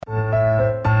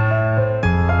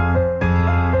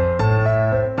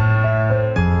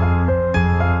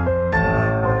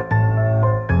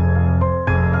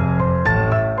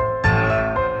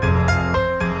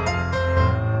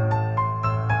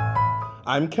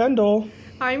I'm Kendall.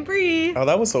 I'm Bree. Oh,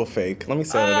 that was so fake. Let me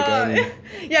say that again.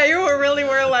 Yeah, you really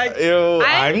were like, Ew,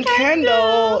 I'm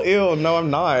Kendall. Ew, no, I'm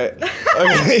not.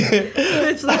 Okay.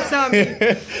 Bitch, that's not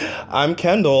me. I'm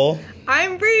Kendall.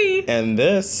 I'm Bree. And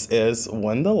this is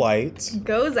When the Light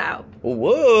Goes Out.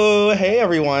 Whoa, hey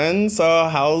everyone. So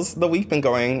how's the week been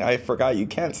going? I forgot you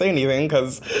can't say anything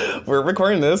because we're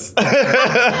recording this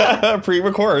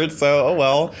pre-record, so oh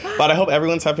well. But I hope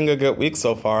everyone's having a good week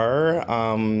so far.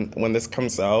 When this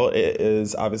comes out, it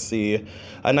is obviously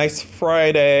a nice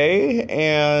Friday,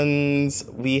 and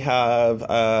we have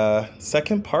a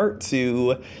second part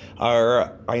to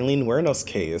our Aileen Wuornos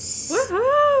case. Woohoo!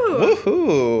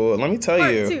 Woohoo! Let me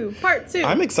tell you. Part two.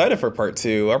 I'm excited for part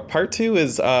two. Our part two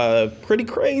is pretty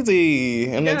crazy.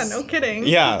 And yeah, no kidding.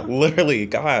 Yeah, literally.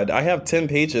 God, I have 10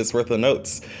 pages worth of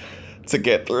notes to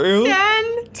get through.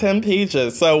 10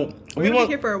 pages. So we won't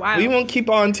be here for a while. We won't keep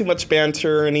on too much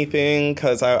banter or anything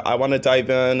because I want to dive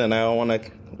in and I don't want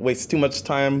to waste too much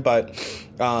time. But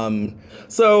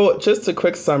so just a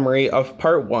quick summary of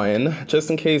part one, just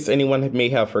in case anyone may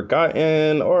have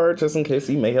forgotten or just in case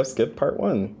you may have skipped part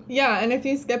one. Yeah, and if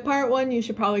you skip part one, you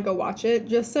should probably go watch it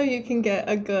just so you can get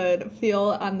a good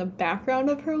feel on the background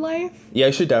of her life. Yeah,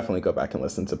 you should definitely go back and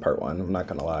listen to part one. I'm not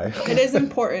going to lie. It is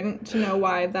important to know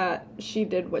why that she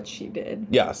did what she did.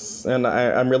 Yes, and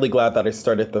I'm really glad that I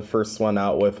started the first one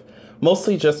out with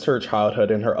mostly just her childhood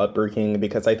and her upbringing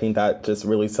because I think that just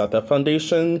really set the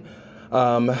foundation.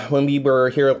 When we were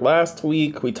here last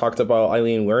week, we talked about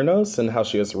Aileen Wuornos and how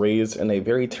she was raised in a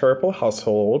very terrible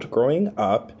household growing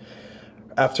up.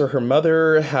 After her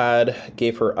mother had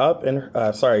gave her up,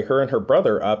 her and her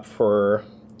brother up for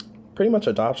pretty much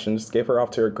adoption, just gave her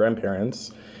off to her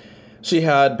grandparents. She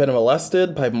had been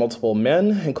molested by multiple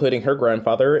men, including her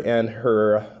grandfather and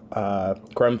her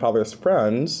grandfather's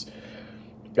friends.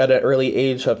 At an early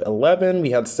age of 11,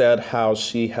 we had said how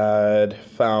she had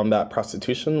found that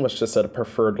prostitution was just a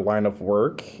preferred line of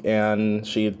work, and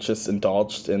she had just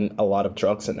indulged in a lot of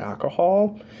drugs and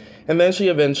alcohol. And then she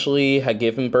eventually had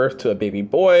given birth to a baby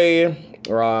boy.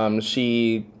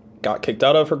 She got kicked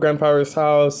out of her grandfather's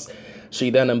house. She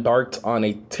then embarked on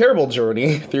a terrible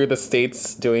journey through the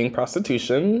states doing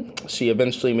prostitution. She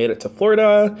eventually made it to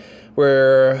Florida,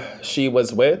 where she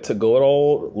was wed to good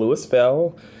old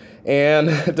Louisville, and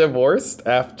divorced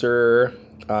after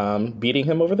beating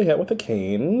him over the head with a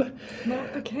cane.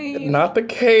 Not the cane. Not the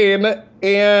cane.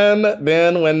 And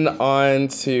then went on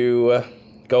to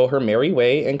go her merry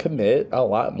way and commit a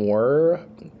lot more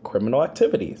criminal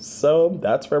activities. So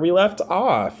that's where we left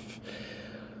off.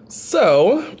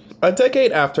 So, a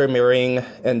decade after marrying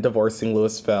and divorcing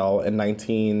Louisville in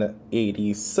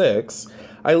 1986,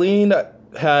 Aileen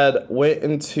had went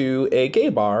into a gay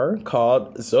bar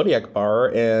called Zodiac Bar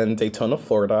in Daytona,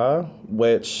 Florida,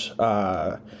 which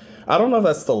I don't know if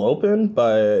that's still open,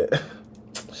 but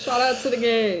shout out to the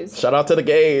gays. Shout out to the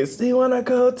gays. Do you want to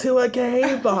go to a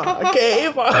gay bar? A gay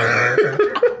bar.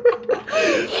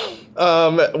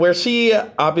 Where she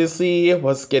obviously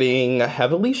was getting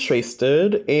heavily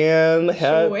shwasted and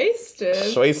had...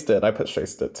 Shwasted. I put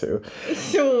shwasted too.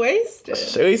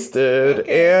 Shwasted.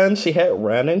 Okay. And she had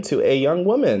ran into a young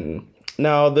woman.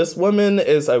 Now, this woman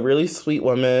is a really sweet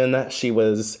woman. She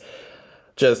was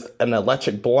just an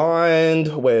electric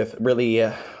blonde with really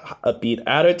upbeat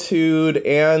attitude,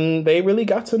 and they really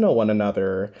got to know one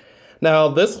another. Now,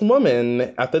 this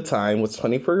woman at the time was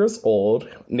 24 years old,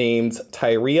 named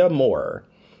Tyria Moore.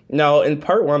 Now, in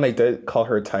part one, I did call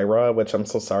her Tyra, which I'm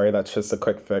so sorry. That's just a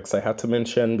quick fix I had to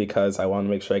mention because I want to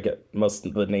make sure I get most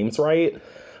of the names right.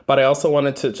 But I also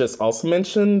wanted to just also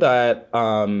mention that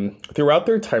throughout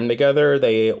their time together,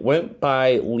 they went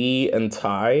by Lee and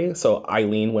Ty. So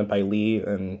Aileen went by Lee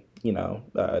and,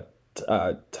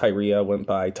 Tyria went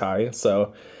by Ty.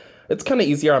 So it's kind of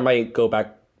easier. I might go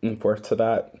back and forth to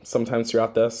that sometimes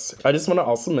throughout this. I just want to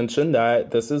also mention that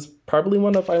this is probably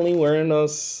one of Aileen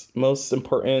Wuornos' most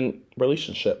important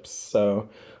relationships. So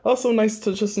also nice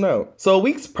to just know. So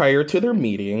weeks prior to their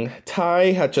meeting,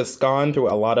 Ty had just gone through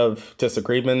a lot of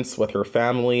disagreements with her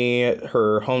family.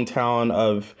 Her hometown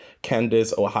of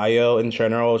Candace, Ohio in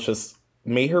general just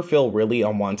made her feel really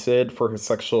unwanted for her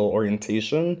sexual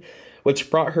orientation,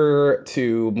 which brought her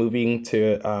to moving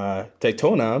to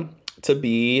Daytona to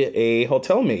be a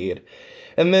hotel maid.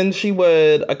 And then she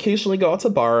would occasionally go out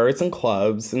to bars and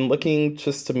clubs and looking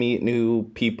just to meet new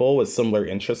people with similar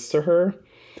interests to her.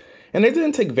 And it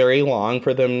didn't take very long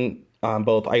for them,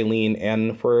 both Aileen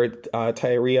and for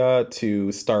Tyria,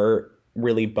 to start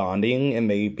really bonding, and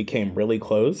they became really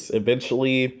close.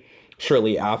 Eventually,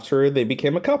 shortly after, they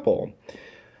became a couple.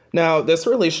 Now, this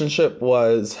relationship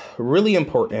was really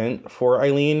important for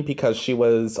Aileen because she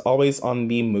was always on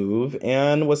the move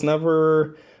and was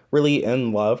never really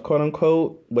in love, quote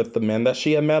unquote, with the men that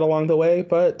she had met along the way.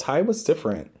 But Ty was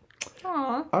different.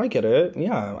 Aw. I get it.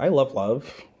 Yeah, I love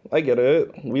love. I get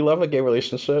it. We love a gay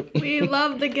relationship. We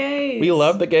love the gays. We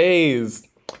love the gays.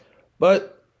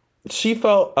 But she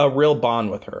felt a real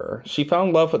bond with her. She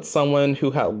found love with someone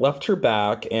who had left her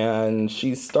back, and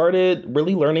she started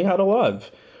really learning how to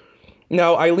love.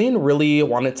 Now, Aileen really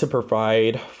wanted to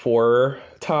provide for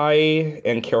Ty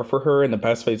and care for her in the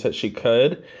best ways that she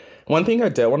could. One thing I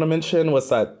did want to mention was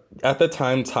that at the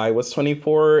time Ty was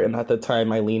 24 and at the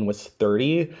time Aileen was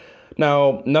 30.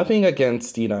 Now, nothing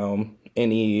against,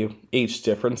 any age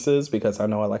differences because I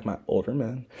know I like my older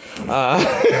men.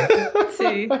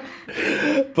 See.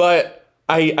 But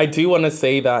I do want to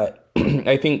say that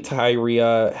I think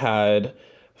Tyria had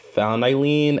found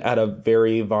Aileen at a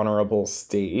very vulnerable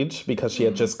stage because she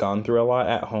had just gone through a lot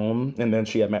at home and then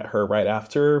she had met her right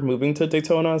after moving to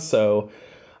Daytona. So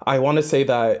I want to say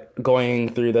that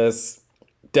going through this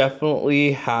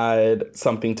definitely had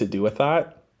something to do with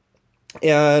that.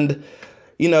 And,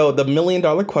 the $1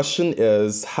 million question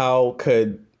is how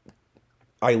could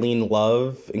Aileen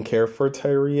love and care for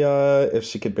Tyria if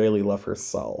she could barely love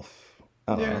herself?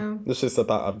 I don't know. It's just a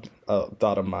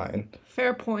thought of mine.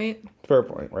 Fair point,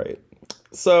 right?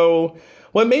 So,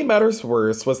 what made matters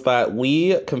worse was that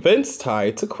Lee convinced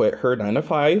Ty to quit her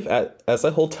 9-to-5 as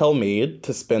a hotel maid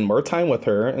to spend more time with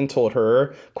her and told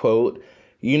her, quote,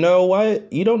 "You know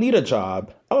what? You don't need a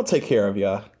job. I'll take care of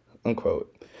you," unquote.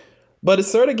 But it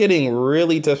started getting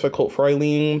really difficult for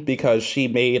Aileen because she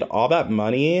made all that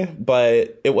money,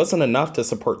 but it wasn't enough to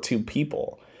support two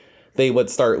people. They would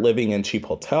start living in cheap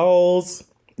hotels.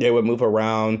 They would move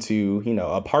around to,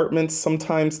 apartments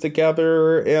sometimes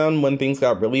together. And when things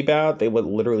got really bad, they would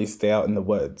literally stay out in the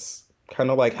woods.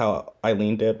 Kind of like how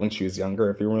Aileen did when she was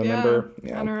younger, if you remember.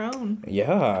 Yeah, on her own.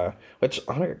 Yeah, which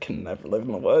I can never live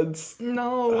in the woods.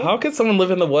 No. How could someone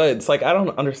live in the woods? Like, I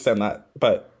don't understand that,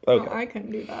 but okay. No, I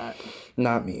couldn't do that.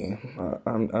 Not me.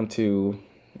 I'm too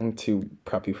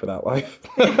preppy for that life.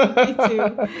 Me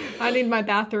too. I need my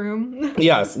bathroom.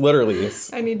 Yes, literally.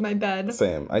 I need my bed.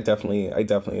 Same. I definitely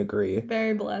agree.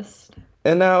 Very blessed.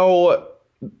 And now,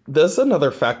 there's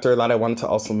another factor that I wanted to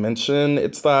also mention.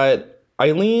 It's that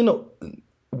Aileen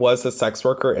was a sex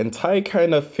worker, and Ty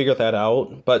kind of figured that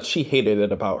out, but she hated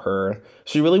it about her.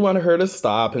 She really wanted her to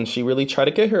stop, and she really tried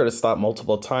to get her to stop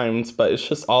multiple times, but it's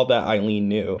just all that Aileen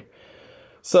knew.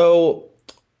 So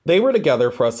they were together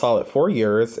for a solid 4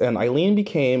 years, and Aileen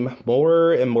became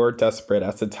more and more desperate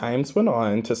as the times went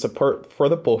on to support for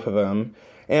the both of them.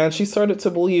 And she started to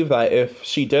believe that if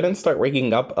she didn't start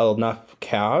raking up enough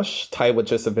cash, Ty would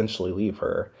just eventually leave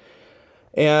her.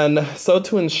 And so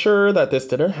to ensure that this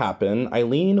didn't happen,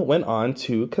 Aileen went on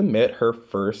to commit her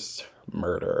first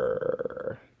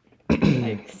murder.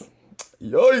 Yikes.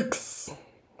 Yikes.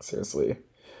 Seriously.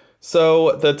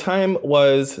 So the time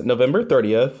was November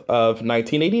 30th of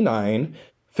 1989.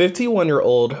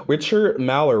 51-year-old Richard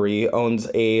Mallory owns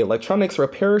a electronics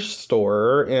repair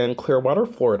store in Clearwater,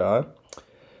 Florida.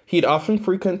 He'd often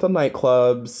frequent the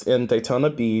nightclubs in Daytona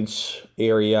Beach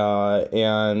area,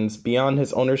 and beyond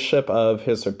his ownership of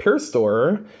his repair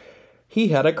store, he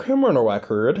had a criminal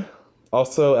record,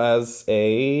 also as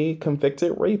a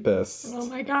convicted rapist. Oh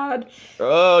my God.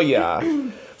 Oh, yeah.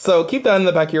 So keep that in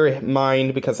the back of your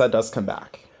mind because that does come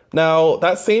back. Now,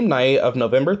 that same night of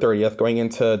November 30th, going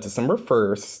into December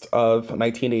 1st of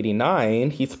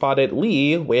 1989, he spotted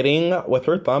Lee waiting with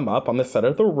her thumb up on the side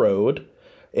of the road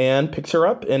and picked her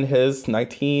up in his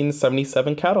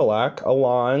 1977 Cadillac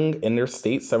along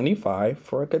Interstate 75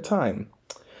 for a good time.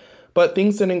 But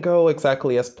things didn't go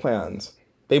exactly as planned.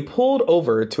 They pulled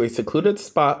over to a secluded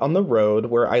spot on the road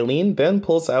where Aileen then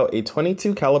pulls out a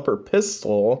 .22 caliber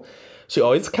pistol she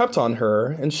always kept on her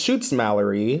and shoots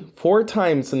Mallory 4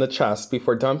 times in the chest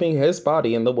before dumping his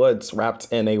body in the woods wrapped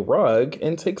in a rug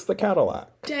and takes the Cadillac.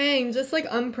 Dang, just like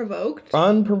unprovoked?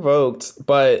 Unprovoked,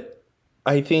 but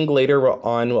I think later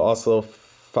on we'll also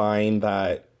find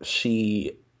that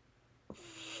she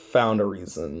found a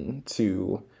reason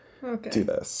to do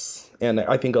this. And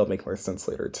I think it'll make more sense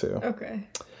later too. Okay.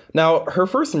 Now, her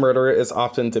first murder is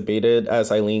often debated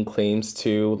as Aileen claims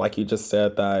to, like you just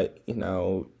said, that,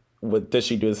 did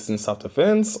she do this in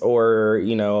self-defense? Or,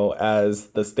 as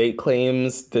the state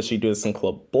claims, did she do this in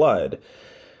cold blood?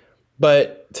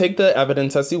 But take the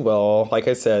evidence as you will. Like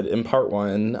I said, in part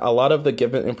 1, a lot of the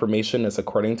given information is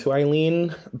according to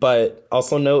Aileen. But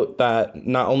also note that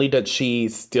not only did she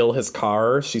steal his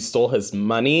car, she stole his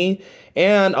money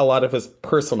and a lot of his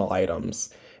personal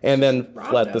items. and then Robbed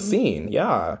fled the him. scene.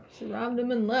 Yeah. She robbed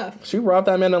him and left. She robbed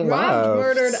that man and left. Robbed,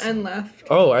 murdered, and left.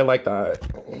 Oh, I like that.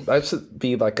 That should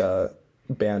be like a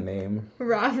band name.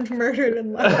 Robbed, murdered,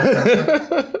 and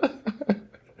left.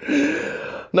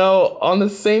 Now, on the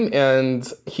same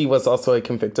end, he was also a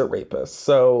convicted rapist.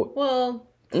 So, Well,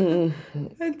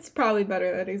 it's probably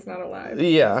better that he's not alive.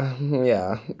 yeah.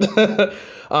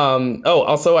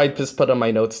 Also, I just put on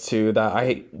my notes too that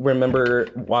I remember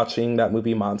watching that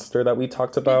movie Monster that we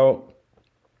talked about.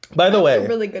 By the way, That was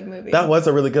a really good movie. that was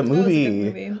a really good movie. That was a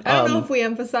good movie. I don't know if we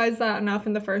emphasized that enough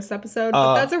in the first episode,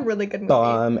 but that's a really good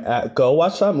movie. Go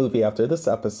watch that movie after this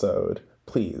episode,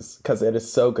 please, because it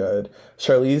is so good.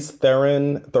 Charlize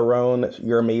Theron,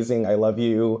 you're amazing. I love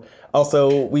you.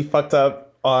 Also, we fucked up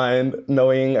on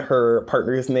knowing her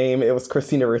partner's name. It was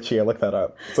Christina Ricci. I looked that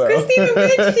up. So. Christina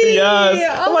Ricci!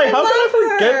 Yes. Oh, I'm like, how could I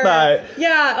forget her. that?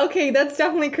 Yeah, okay, that's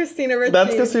definitely Christina Ricci.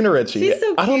 That's Christina Ricci. She's so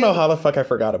cute. I don't know how the fuck I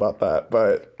forgot about that,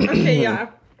 but... Okay,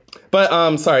 yeah.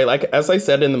 But, sorry, like, as I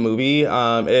said in the movie,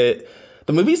 the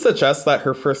movie suggests that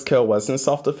her first kill was in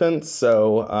self-defense,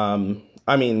 so,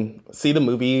 I mean, see the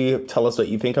movie, tell us what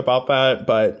you think about that,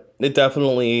 but it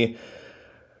definitely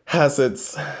has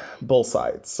its both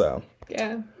sides, so...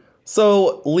 Yeah.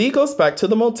 So Lee goes back to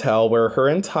the motel where her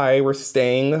and Ty were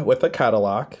staying with a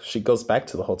Cadillac. She goes back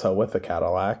to the hotel with a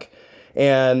Cadillac.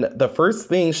 And the first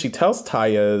thing she tells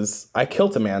Ty is, I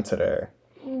killed a man today.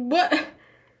 What?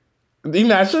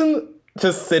 Imagine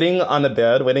just sitting on a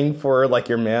bed waiting for like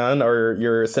your man or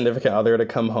your significant other to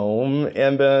come home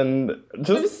and then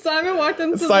just... If Simon walked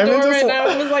into Simon the door just right now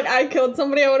and was like, I killed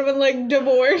somebody, I would have been like,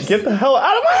 divorced. Get the hell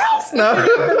out of my house now.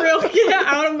 For real, get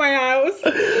out of my house.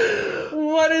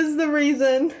 What is the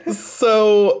reason?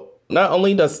 So not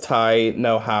only does Ty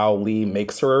know how Lee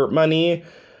makes her money,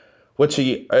 which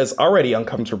he is already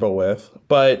uncomfortable with,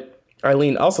 but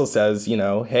Aileen also says, you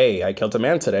know, hey, I killed a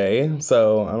man today,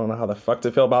 so I don't know how the fuck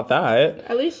to feel about that.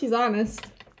 At least she's honest.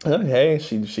 Hey,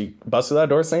 she busted that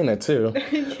door saying it too.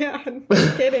 Yeah,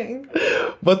 no kidding.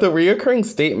 But the reoccurring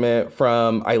statement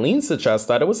from Aileen suggests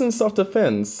that it was in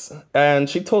self-defense. And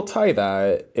she told Ty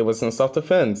that it was in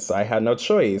self-defense. I had no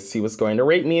choice. He was going to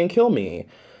rape me and kill me.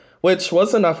 Which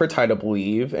was enough for Ty to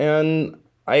believe. And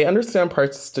I understand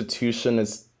prostitution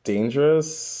is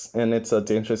dangerous and it's a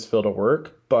dangerous field of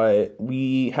work. But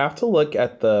we have to look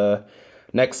at the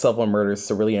next several murders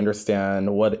to really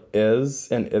understand what is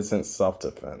and isn't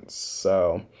self-defense.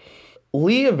 So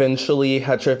Lee eventually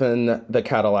had driven the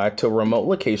Cadillac to a remote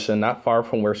location not far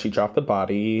from where she dropped the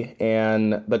body,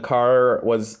 and the car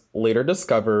was later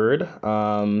discovered,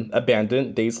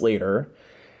 abandoned days later.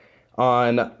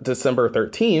 On December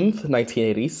 13th,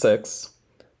 1986,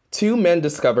 two men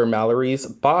discovered Mallory's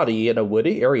body in a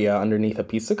wooded area underneath a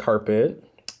piece of carpet.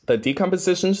 The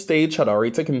decomposition stage had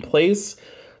already taken place,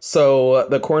 so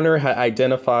the coroner had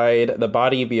identified the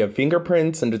body via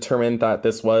fingerprints and determined that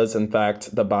this was, in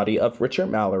fact, the body of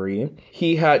Richard Mallory.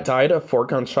 He had died of 4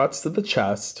 gunshots to the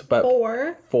chest, but...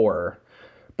 4? 4.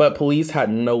 But police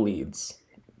had no leads.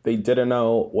 They didn't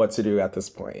know what to do at this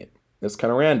point. It's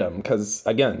kind of random because,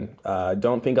 again, I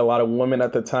don't think a lot of women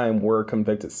at the time were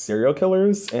convicted serial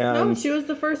killers. And No, she was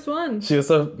the first one. she was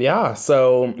so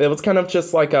it was kind of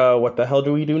just like a what the hell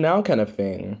do we do now kind of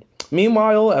thing.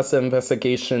 Meanwhile, as the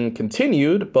investigation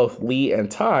continued, both Lee and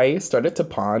Ty started to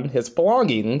pawn his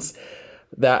belongings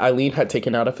that Aileen had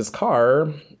taken out of his car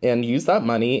and used that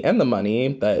money and the money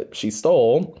that she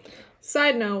stole.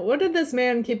 Side note, what did this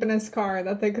man keep in his car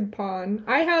that they could pawn?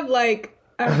 I have like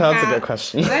a hat. That's a good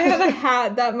question. I have a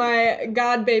hat that my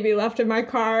god baby left in my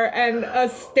car and a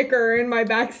sticker in my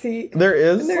backseat.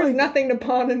 There's Nothing to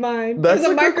pawn in mine. That's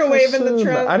There's a microwave in the question.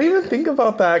 trunk. I didn't even think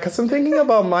about that because I'm thinking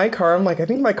about my car. I'm like, I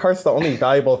think my car's the only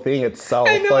valuable thing itself.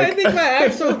 I know, I think my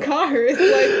actual car is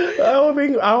like...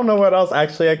 I don't know what else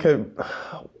actually I could...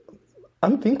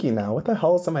 I'm thinking now, what the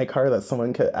hell is in my car that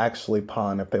someone could actually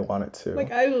pawn if they wanted to?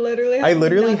 Like, I literally have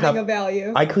nothing of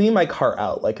value. I clean my car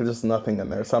out. Like, there's nothing in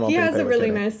there, so I don't He think has they a would really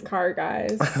get it. nice car,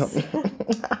 guys.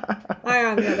 I,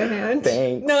 on the other hand...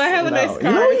 Thanks. No, I have a nice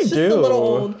car. You know it's you just do. a little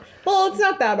old. Well, it's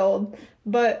not that old,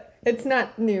 but it's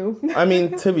not new. I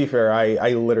mean, to be fair,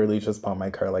 I literally just bought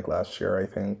my car like last year, I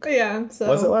think. Yeah, so...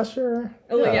 Was it last year?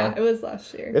 Yeah, it was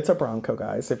last year. It's a Bronco,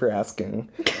 guys, if you're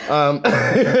asking.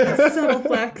 Subtle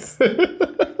flex.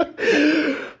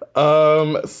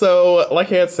 So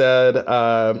like I had said,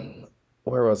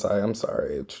 where was I? I'm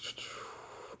sorry.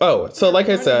 Oh, so like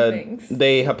I said,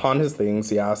 they had pawned his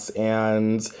things, yes,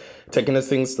 and taken his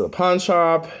things to the pawn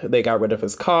shop. They got rid of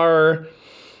his car.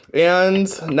 And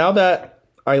now that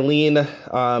Aileen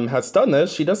has done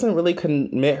this, she doesn't really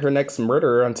commit her next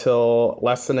murder until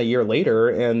less than a year later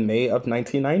in May of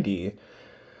 1990.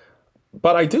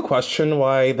 But I do question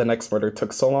why the next murder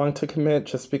took so long to commit,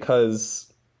 just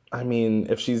because, I mean,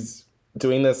 if she's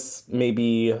doing this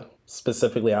maybe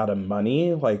specifically out of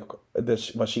money, like,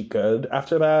 was she good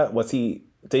after that?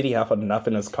 Did he have enough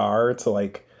in his car to,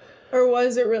 like... Or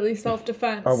was it really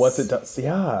self-defense? Or was it,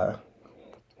 yeah.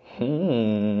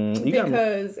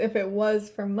 Because if it was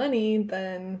for money,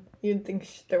 then you'd think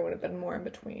there would have been more in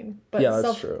between. But yeah,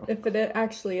 that's true. If it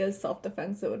actually is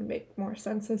self-defense, it would make more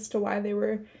sense as to why they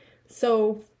were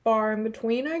so far in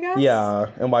between, I guess. Yeah,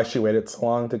 and why she waited so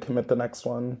long to commit the next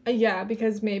one. Yeah,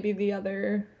 because maybe the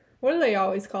other... What are they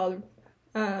always called?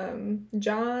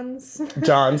 Johns?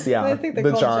 Johns, yeah. I think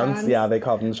they're called Johns. Yeah, they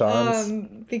call them Johns.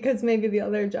 Because maybe the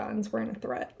other Johns weren't a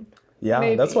threat. Yeah,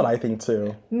 maybe. That's what I think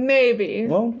too. Maybe.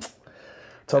 Well,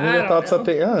 tell me your thoughts at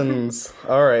the end.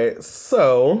 All right,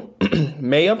 so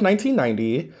May of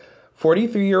 1990,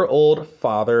 43-year-old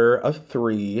father of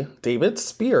 3, David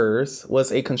Spears,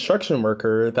 was a construction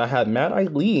worker that had met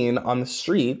Aileen on the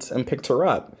street and picked her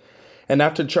up. And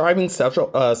after driving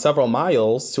several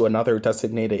miles to another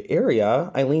designated area,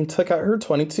 Aileen took out her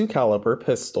 .22 caliber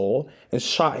pistol and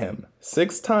shot him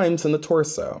 6 times in the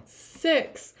torso.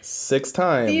 6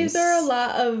 times. These are a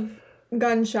lot of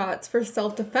gunshots for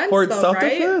self-defense,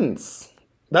 self-defense. Right?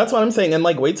 That's what I'm saying. And,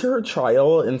 like, wait to her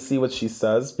trial and see what she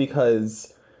says,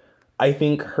 because I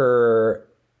think her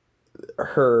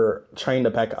trying to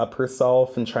back up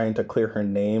herself and trying to clear her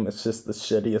name is just the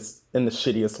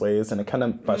shittiest ways, and it kind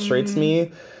of frustrates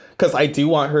me, because I do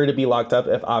want her to be locked up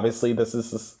if obviously this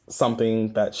is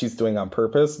something that she's doing on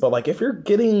purpose. But, like, if you're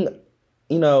getting,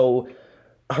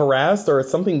 harassed or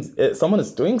someone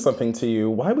is doing something to you,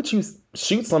 why would you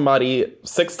shoot somebody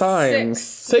 6 times?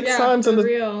 6 times in the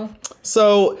real.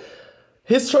 So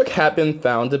his truck had been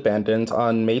found abandoned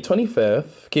on May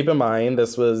 25th. Keep in mind,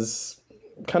 this was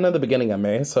kind of the beginning of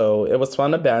May, so it was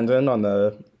found abandoned on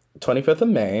the 25th of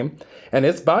May, and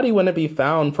his body wouldn't be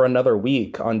found for another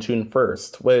week on June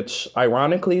 1st, which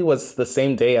ironically was the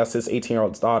same day as his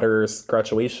 18-year-old daughter's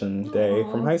graduation day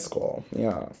from high school.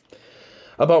 Yeah.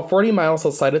 About 40 miles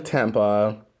outside of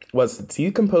Tampa was the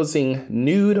decomposing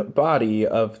nude body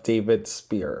of David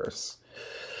Spears.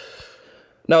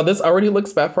 Now, this already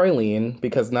looks bad for Aileen,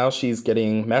 because now she's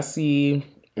getting messy.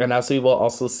 And as we will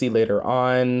also see later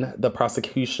on, the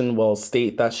prosecution will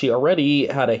state that she already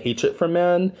had a hatred for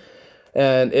men.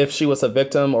 And if she was a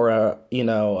victim or a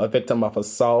victim of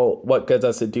assault, what good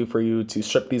does it do for you to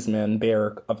strip these men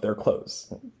bare of their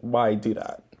clothes? Why do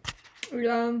that?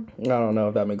 Yeah. I don't know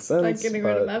if that makes sense. Like getting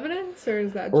rid of evidence, or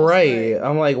is that just right?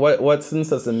 I'm like, what sense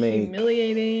does it make?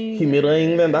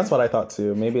 Humiliating them? That's what I thought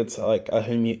too. Maybe it's like a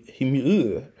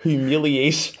humiliation.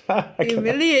 A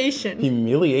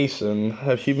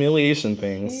humiliation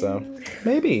thing. So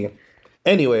maybe.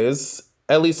 Anyways,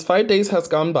 at least 5 days has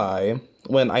gone by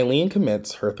when Aileen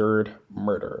commits her 3rd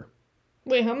murder.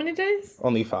 Wait, how many days?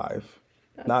 Only 5.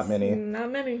 Not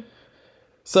many.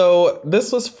 So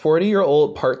this was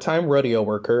 40-year-old part-time rodeo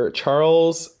worker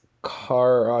Charles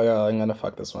I'm gonna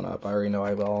fuck this one up. I already know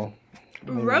I will.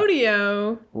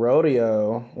 Rodeo.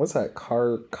 What's that?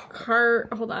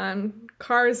 Hold on.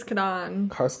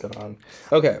 Karskadon.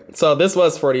 Okay, so this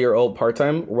was 40-year-old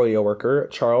part-time rodeo worker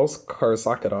Charles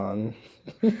Karskadon.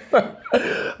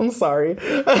 I'm sorry.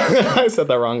 I said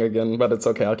that wrong again, but it's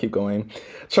okay. I'll keep going.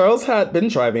 Charles had been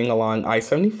driving along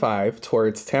I-75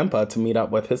 towards Tampa to meet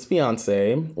up with his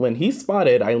fiancée when he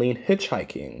spotted Aileen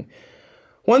hitchhiking.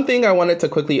 One thing I wanted to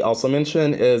quickly also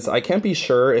mention is I can't be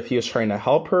sure if he was trying to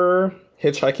help her.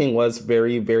 Hitchhiking was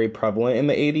very, very prevalent in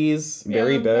the 80s.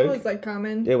 Very big. That was like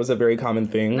common. It was a very common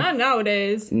thing. Not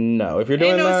nowadays. No, if you're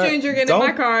doing that, ain't no stranger getting in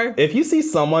my car. If you see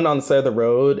someone on the side of the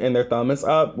road and their thumb is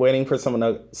up, waiting for someone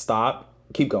to stop,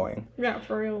 keep going. Yeah,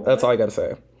 for real. That's all I gotta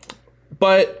say.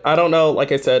 But I don't know,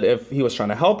 like I said, if he was trying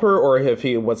to help her or if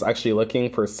he was actually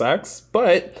looking for sex.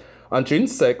 But on June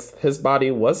 6th, his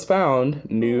body was found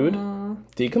nude,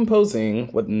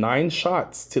 decomposing, with 9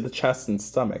 shots to the chest and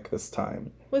stomach this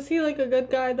time. Was he like a good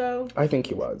guy, though? I think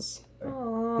he was.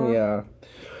 Aww. Yeah.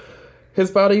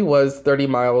 His body was 30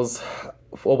 miles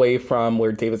away from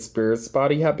where David Spears'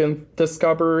 body had been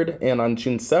discovered. And on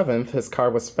June 7th, his car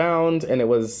was found, and it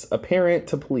was apparent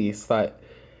to police that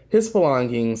his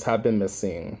belongings had been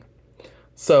missing.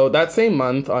 So that same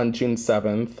month, on June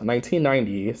 7th,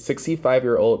 1990,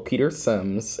 65-year-old Peter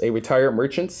Sims, a retired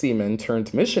merchant seaman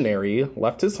turned missionary,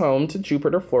 left his home to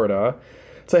Jupiter, Florida,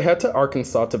 to head to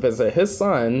Arkansas to visit his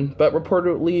son, but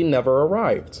reportedly never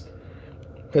arrived.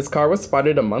 His car was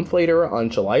spotted a month later on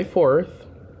July 4th,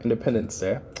 Independence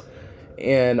Day,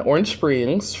 in Orange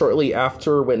Springs shortly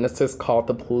after witnesses called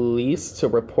the police to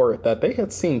report that they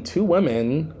had seen two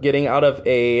women getting out of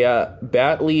a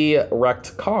badly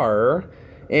wrecked car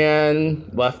and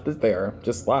left it there,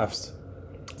 just left.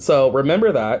 So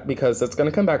remember that because it's going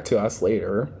to come back to us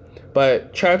later.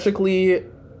 But tragically,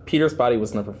 Peter's body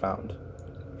was never found.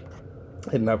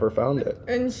 It never found it.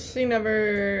 And she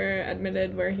never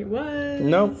admitted where he was?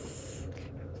 Nope.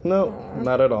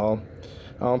 Not at all.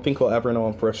 I don't think we'll ever know,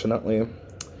 unfortunately.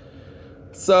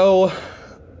 So,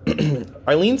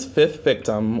 Eileen's fifth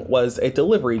victim was a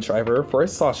delivery driver for a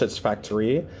sausage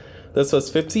factory. This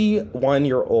was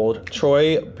 51-year-old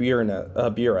Troy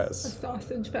Bures. A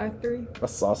sausage factory? A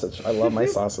sausage. I love my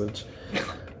sausage.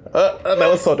 That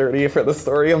was so dirty for the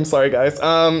story. I'm sorry, guys.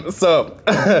 So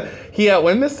he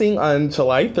went missing on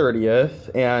July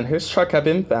 30th, and his truck had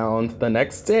been found the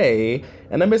next day,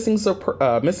 and a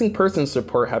missing persons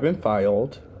report had been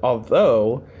filed,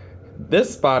 although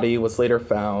this body was later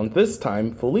found, this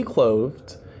time fully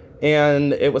clothed,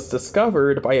 and it was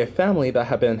discovered by a family that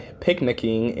had been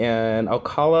picnicking in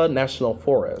Ocala National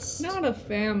Forest. Not a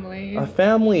family. A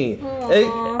family.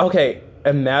 Okay,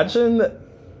 imagine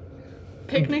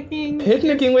picnicking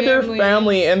with your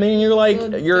family, and then you're like,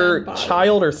 your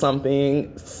child or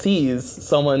something sees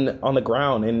someone on the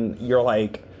ground, and you're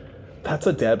like, that's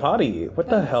a dead body. What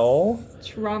the hell?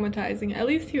 Traumatizing. At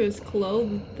least he was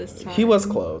clothed this time. He was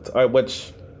clothed,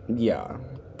 which, yeah,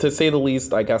 to say the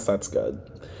least, I guess that's good.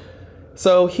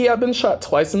 So he had been shot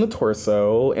twice in the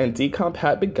torso, and decomp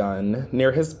had begun.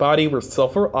 Near his body were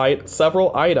several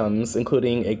items,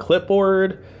 including a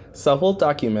clipboard, several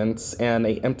documents, and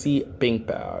an empty bank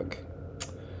bag.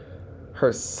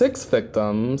 Her sixth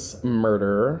victim's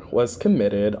murder was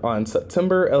committed on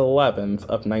September 11th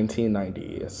of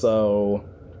 1990, so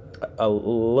a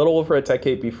little over a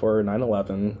decade before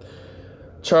 9/11.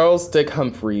 Charles Dick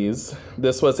Humphreys,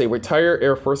 this was a retired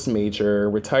Air Force major,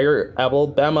 retired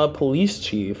Alabama police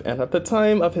chief, and at the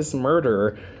time of his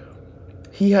murder,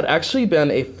 he had actually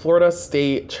been a Florida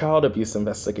State child abuse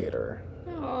investigator.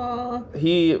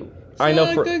 I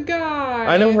know for a good guy.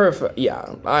 I know for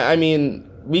yeah. I mean,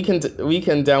 we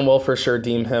can damn well for sure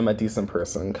deem him a decent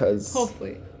person because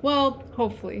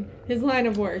hopefully his line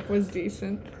of work was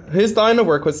decent.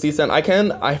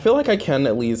 I feel like I can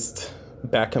at least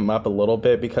back him up a little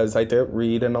bit because I did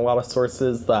read in a lot of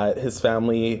sources that his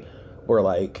family were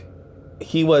like,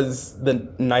 he was the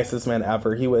nicest man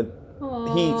ever. He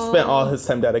spent all his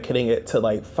time dedicating it to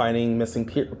like finding missing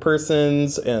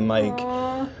persons and like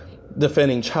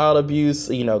defending child abuse,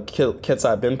 you know, kids that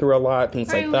have been through a lot, things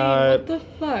Aileen, like that. What the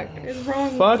fuck is wrong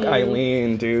with you? Fuck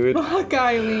Aileen, dude. Fuck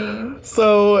Aileen.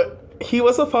 So he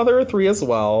was a father of three as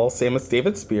well, same as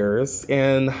David Spears.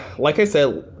 And like I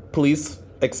said, police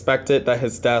expected that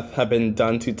his death had been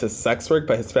done due to sex work,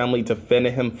 but his family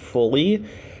defended him fully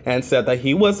and said that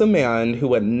he was a man who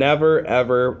would never,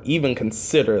 ever even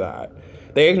consider that.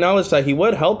 They acknowledged that he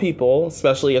would help people,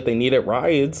 especially if they needed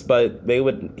rides, but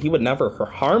he would never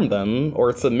harm them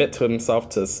or submit to himself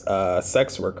to a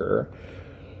sex worker.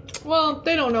 Well,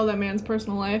 they don't know that man's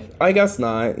personal life. I guess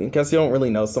not. I guess you don't really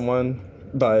know someone,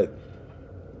 but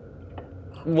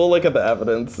we'll look at the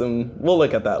evidence and we'll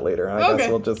look at that later. I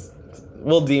guess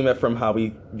we'll deem it from how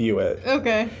we view it.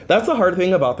 Okay. That's the hard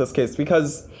thing about this case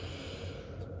because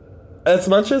as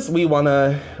much as we want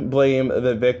to blame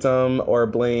the victim or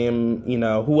blame, you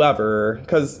know, whoever,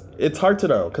 because it's hard to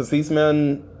know, because these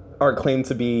men are claimed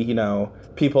to be, you know,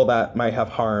 people that might have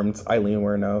harmed Aileen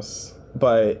Wuornos.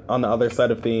 But on the other side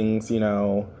of things, you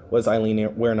know, was Aileen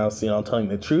Wuornos, you know, telling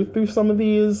the truth through some of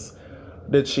these?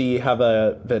 Did she have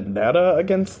a vendetta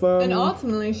against them? And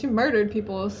ultimately, she murdered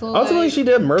people. She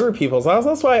did murder people. So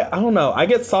that's why, I don't know. I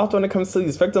get soft when it comes to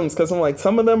these victims because I'm like,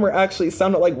 some of them were actually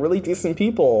sounded like really decent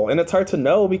people. And it's hard to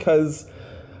know because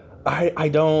I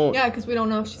don't... Yeah, because we don't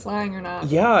know if she's lying or not.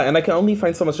 Yeah, and I can only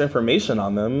find so much information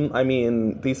on them. I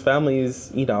mean, these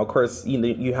families, you know, of course,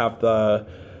 you have the...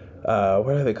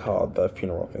 what are they called? The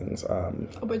funeral things.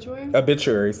 Obituaries?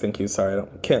 Obituaries, thank you. Sorry,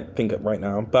 can't think of it right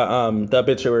now. But the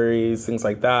obituaries, things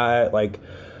like that,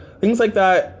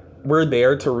 we're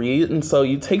there to read. And so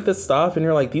you take this stuff and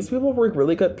you're like, these people were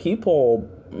really good people.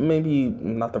 Maybe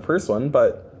not the first one,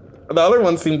 but the other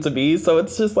ones seem to be. So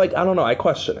it's just like, I don't know. I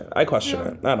question it. I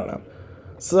don't know.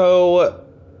 So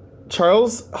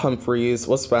Charles Humphreys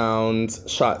was found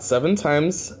shot 7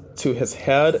 times to his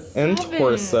head and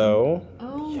torso.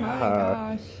 Oh my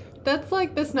gosh. That's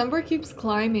like, this number keeps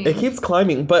climbing. It keeps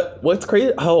climbing, but what's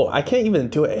crazy, I can't even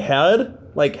do it. Head?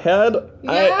 Like, head?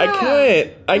 Yeah.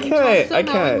 I can't.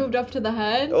 Now moved up to the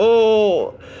head?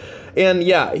 Oh. And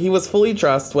yeah, he was fully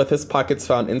dressed with his pockets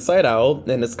found inside out,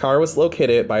 and his car was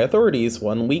located by authorities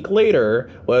 1 week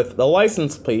later with the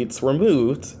license plates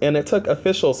removed, and it took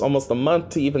officials almost a month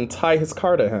to even tie his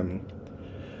car to him.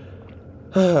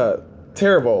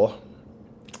 Terrible.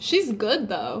 She's good,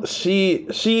 though.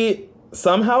 She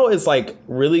somehow is, like,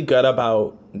 really good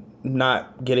about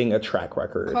not getting a track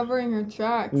record. Covering her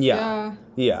tracks, yeah.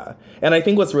 And I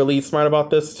think what's really smart about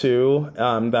this, too,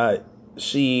 that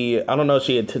I don't know if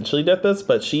she intentionally did this,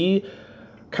 but she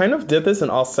kind of did this in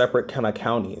all separate kind of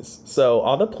counties. So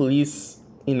all the police,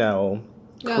 all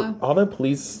the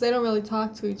police... They don't really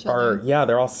talk to each other.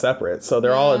 They're all separate. So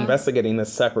they're all investigating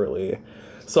this separately.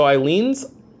 So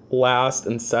Eileen's last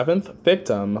and seventh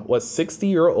victim was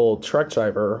 60-year-old truck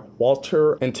driver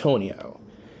Walter Antonio.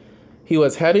 He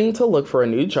was heading to look for a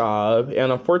new job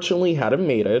and unfortunately hadn't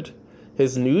made it.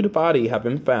 His nude body had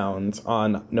been found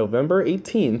on November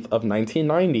 18th of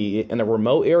 1990 in a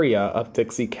remote area of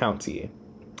Dixie County.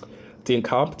 The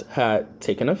encounter had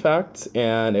taken effect,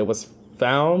 and it was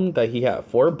found that he had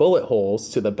 4 bullet holes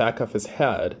to the back of his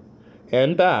head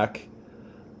and back,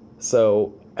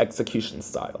 so execution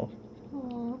style.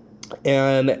 Aww.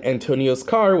 And Antonio's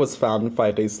car was found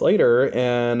 5 days later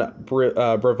in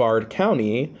Brevard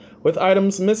County with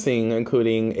items missing,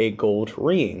 including a gold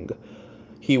ring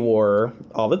he wore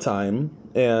all the time.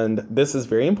 And this is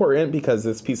very important because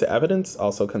this piece of evidence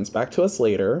also comes back to us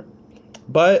later.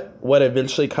 But what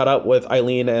eventually caught up with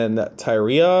Aileen and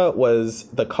Tyria was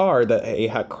the car that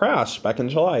had crashed back in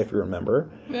July, if you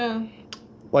remember. Yeah.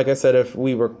 Like I said, if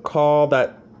we recall,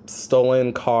 that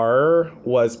stolen car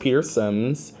was Peter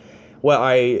Sims. What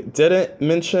I didn't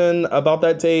mention about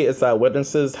that day is that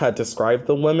witnesses had described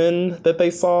the women that they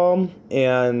saw,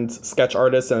 and sketch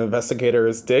artists and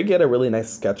investigators did get a really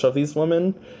nice sketch of these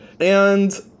women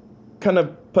and kind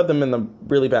of put them in a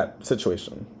really bad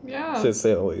situation, to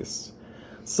say the least.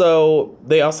 So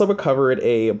they also recovered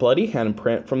a bloody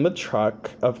handprint from the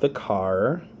truck of the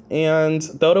car, and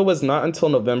though it was not until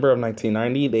November of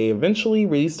 1990, they eventually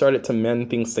really started to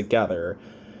mend things together.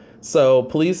 So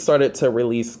police started to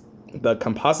release the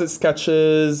composite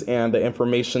sketches and the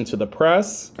information to the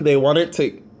press. They wanted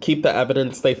to keep the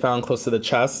evidence they found close to the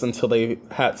chest until they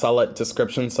had solid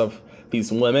descriptions of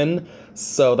these women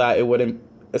so that it would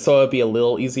be a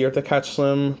little easier to catch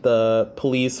them. The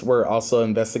police were also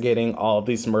investigating all of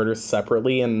these murders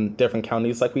separately in different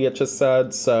counties, like we had just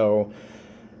said. So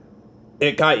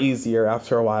it got easier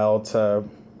after a while to,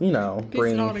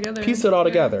 piece it all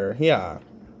together. Yeah.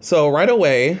 So right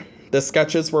away, the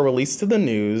sketches were released to the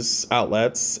news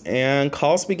outlets, and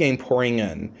calls began pouring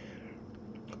in.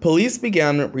 Police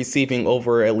began receiving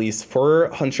over at least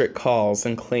 400 calls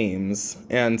and claims,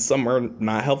 and some were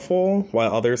not helpful,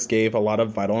 while others gave a lot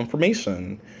of vital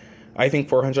information. I think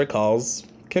 400 calls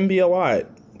can be a lot,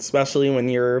 especially when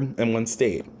you're in one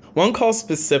state. One call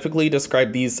specifically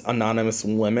described these anonymous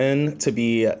women to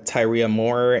be Tyria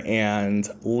Moore and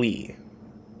Lee.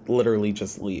 Literally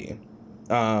just Lee.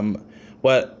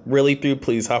 What really threw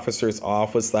police officers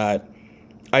off was that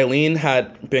Aileen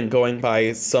had been going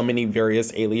by so many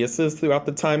various aliases throughout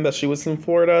the time that she was in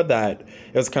Florida that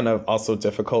it was kind of also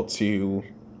difficult to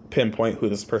pinpoint who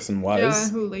this person was. Yeah,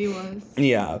 who Lee was.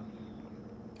 Yeah.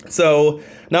 So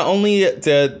not only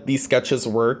did these sketches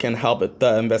work and help with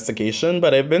the investigation,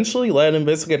 but it eventually led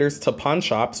investigators to pawn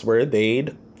shops where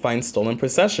they'd find stolen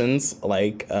possessions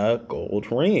like a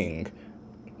gold ring.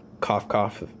 Cough,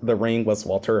 cough, the ring was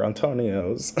Walter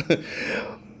Antonio's.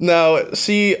 Now,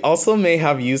 she also may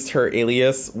have used her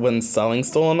alias when selling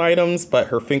stolen items, but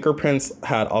her fingerprints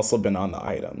had also been on the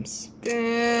items.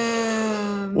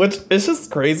 Damn. Which is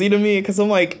just crazy to me, because I'm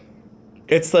like,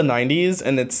 it's the 90s,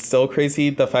 and it's still crazy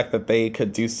the fact that they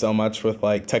could do so much with,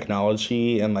 like,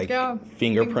 technology and, like,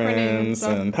 fingerprints,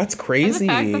 and that's crazy.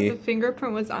 And the fact that the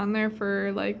fingerprint was on there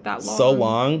for, like, that long. So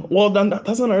long. Well,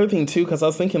 that's another thing, too, because I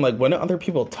was thinking, like, wouldn't other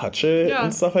people touch it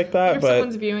and stuff like that? If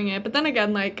someone's viewing it. But then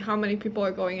again, like, how many people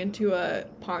are going into a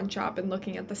pawn shop and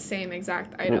looking at the same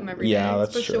exact item every day? Yeah, that's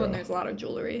especially true. When there's a lot of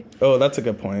jewelry. Oh, that's a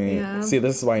good point. Yeah. See,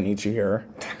 this is why I need you here.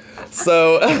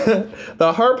 So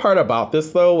the hard part about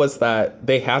this, though, was that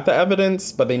they had the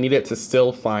evidence, but they needed to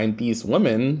still find these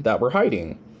women that were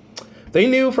hiding. They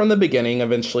knew from the beginning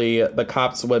eventually the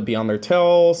cops would be on their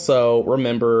tail, so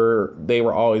remember, they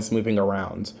were always moving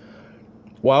around.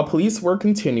 While police were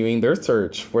continuing their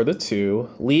search for the two,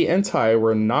 Lee and Ty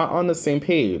were not on the same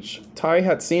page. Ty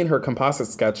had seen her composite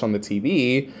sketch on the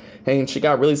TV, and she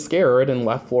got really scared and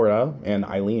left Florida and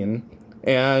Aileen,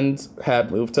 and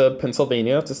had moved to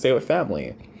Pennsylvania to stay with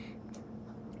family.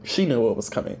 She knew what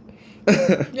was coming.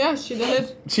 Yeah, she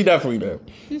did. She definitely did.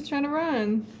 She's trying to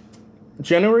run.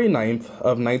 January 9th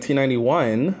of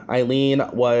 1991, Aileen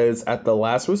was at the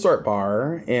Last Resort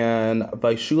Bar in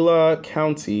Visalia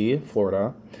County,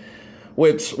 Florida,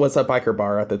 which was a biker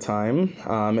bar at the time.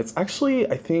 It's actually,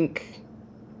 I think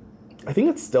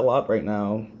it's still up right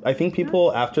now. I think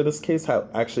people after this case have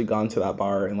actually gone to that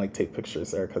bar and like take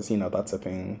pictures there because, you know, that's a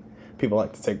thing. People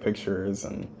like to take pictures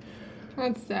and...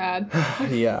 That's sad.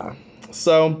 Yeah.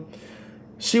 So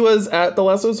she was at the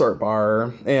Last Resort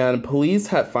Bar, and police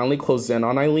had finally closed in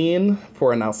on Aileen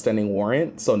for an outstanding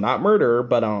warrant. So not murder,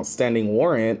 but an outstanding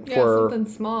warrant for...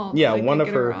 something small. Yeah, one of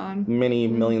her many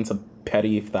millions of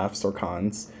petty thefts or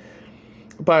cons.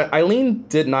 But Aileen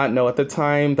did not know at the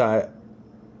time that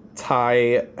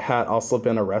Ty had also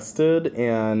been arrested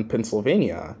in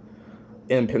Pennsylvania.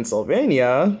 In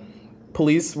Pennsylvania,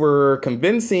 police were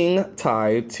convincing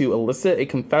Ty to elicit a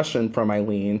confession from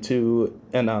Aileen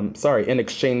in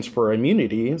exchange for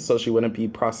immunity so she wouldn't be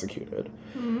prosecuted.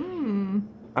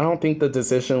 I don't think the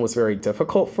decision was very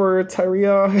difficult for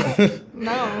Tyria.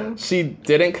 No. She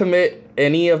didn't commit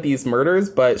any of these murders,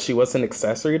 but she was an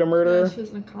accessory to murder. Yeah, she was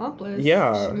an accomplice.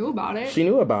 Yeah. She knew about it. She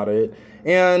knew about it.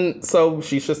 And so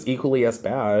she's just equally as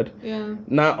bad. Yeah.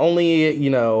 Not only, you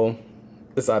know,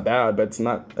 is that bad, but it's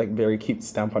not a very cute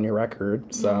stamp on your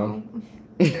record. So.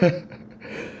 No.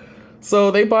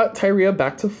 So they brought Tyria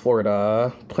back to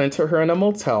Florida, planted her in a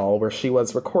motel where she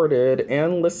was recorded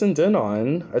and listened in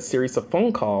on a series of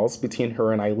phone calls between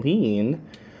her and Aileen,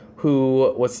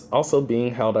 who was also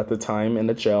being held at the time in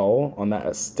a jail on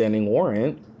that standing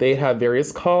warrant. They had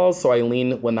various calls, so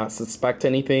Aileen would not suspect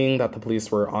anything that the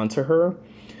police were onto her.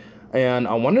 And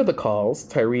on one of the calls,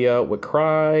 Tyria would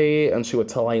cry, and she would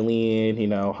tell Aileen, you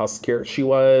know, how scared she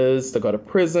was to go to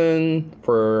prison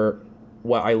for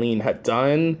what Aileen had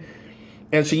done.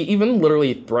 And she even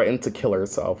literally threatened to kill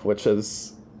herself, which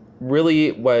is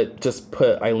really what just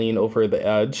put Aileen over the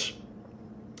edge.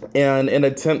 And in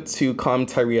an attempt to calm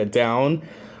Tyria down,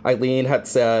 Aileen had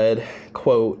said,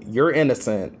 quote, "You're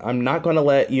innocent. I'm not going to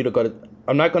let you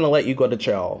go to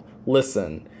jail.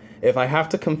 Listen, if I have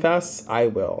to confess, I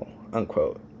will,"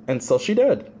 unquote. And so she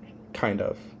did, kind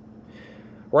of.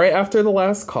 Right after the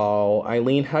last call,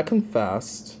 Aileen had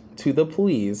confessed to the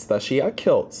police that she had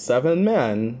killed 7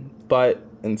 men, but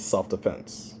in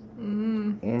self-defense.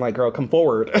 I'm like, girl, come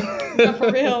forward. Yeah,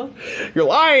 for real. You're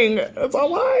lying. It's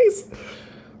all lies.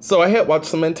 So I had watched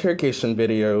some interrogation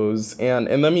videos, and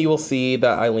in them you will see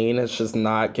that Aileen is just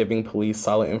not giving police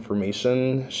solid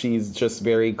information. She's just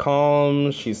very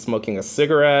calm. She's smoking a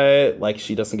cigarette, like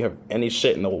she doesn't give any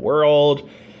shit in the world.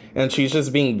 And she's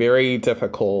just being very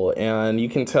difficult, and you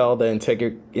can tell the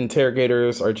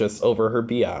interrogators are just over her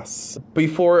BS.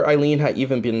 Before Aileen had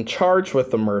even been charged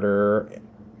with the murder,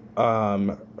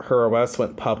 her arrest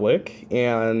went public,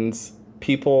 and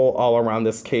people all around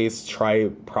this case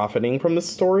tried profiting from the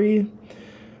story.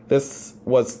 This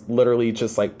was literally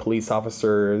just like police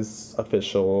officers,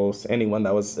 officials, anyone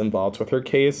that was involved with her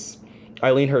case.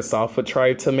 Aileen herself would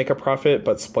try to make a profit,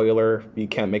 but spoiler, you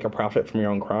can't make a profit from your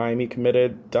own crime you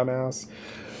committed, dumbass.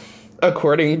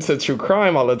 According to True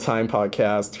Crime All the Time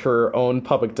podcast, her own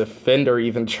public defender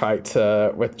even tried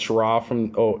to withdraw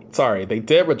from... they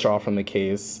did withdraw from the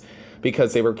case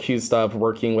because they were accused of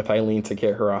working with Aileen to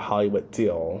get her a Hollywood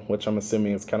deal, which I'm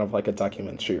assuming is kind of like a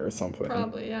documentary or something.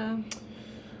 Probably, yeah.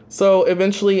 So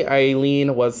eventually,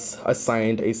 Aileen was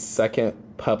assigned a second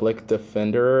public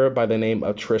defender by the name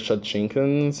of Trisha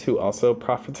Jenkins, who also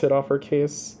profited off her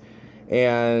case.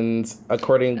 And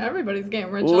everybody's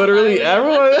getting rich. Literally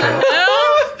everyone.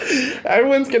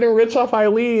 Everyone's getting rich off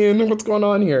Aileen. What's going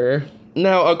on here?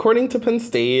 Now, according to Penn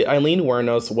State, Aileen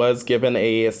Wuornos was given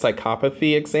a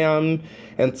psychopathy exam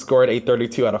and scored a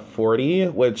 32 out of 40,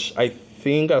 which I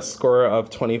think a score of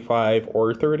 25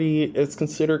 or 30 is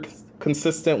considered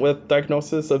consistent with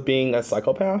diagnosis of being a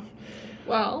psychopath.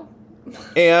 Well.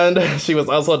 And she was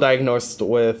also diagnosed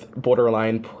with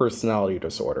borderline personality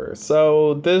disorder.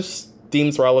 So this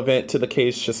deems relevant to the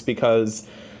case just because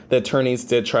the attorneys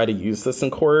did try to use this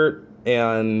in court.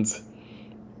 And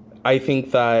I think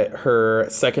that her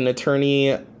second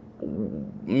attorney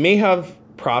may have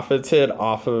profited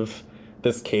off of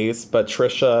this case, but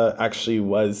Trisha actually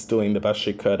was doing the best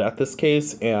she could at this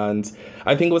case. And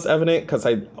I think it was evident because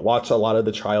I watched a lot of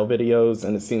the trial videos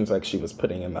and it seems like she was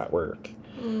putting in that work.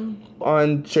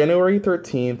 On January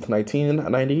 13th,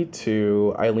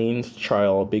 1992, Aileen's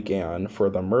trial began for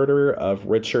the murder of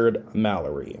Richard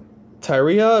Mallory.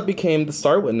 Tyria became the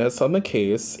star witness on the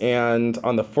case, and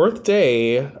on the 4th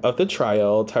day of the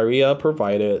trial, Tyria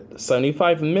provided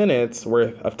 75 minutes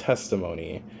worth of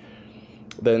testimony.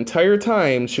 The entire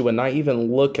time, she would not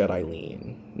even look at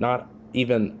Aileen, not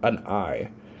even an eye.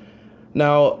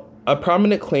 Now, A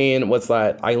prominent claim was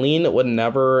that Aileen would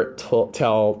never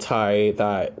tell Ty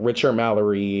that Richard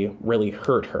Mallory really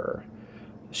hurt her.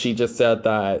 She just said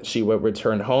that she would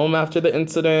return home after the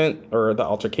incident or the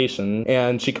altercation,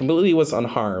 and she completely was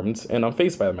unharmed and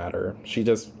unfazed by the matter. She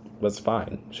just was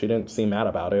fine. She didn't seem mad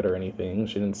about it or anything.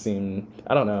 She didn't seem,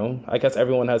 I don't know. I guess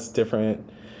everyone has different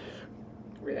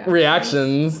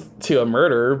reactions to a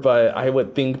murder, but I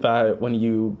would think that when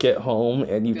you get home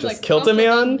and you just killed a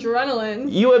man,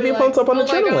 adrenaline. You would be pumped up on adrenaline.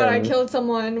 Oh my god, I killed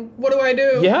someone. What do I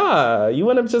do? Yeah, you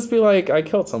wouldn't just be like, I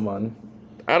killed someone.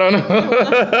 I don't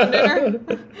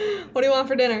know. What do you want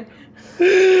for dinner?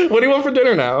 What do you want for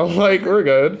dinner now? Like, we're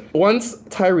good. Once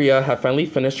Tyria had finally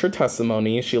finished her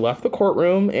testimony, she left the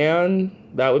courtroom, and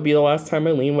that would be the last time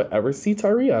Aileen would ever see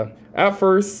Tyria. At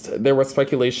first, there was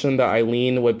speculation that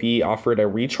Aileen would be offered a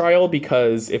retrial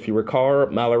because, if you recall,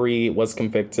 Mallory was a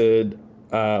convicted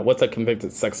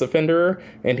sex offender,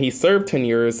 and he served 10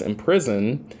 years in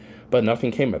prison, but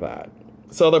nothing came of that.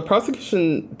 So the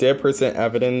prosecution did present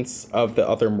evidence of the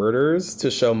other murders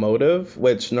to show motive,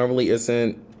 which normally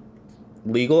isn't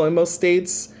legal in most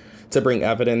states to bring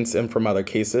evidence in from other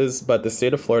cases, but the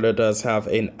state of Florida does have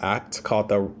an act called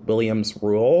the Williams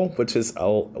Rule, which is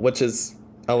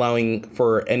allowing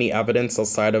for any evidence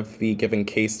outside of the given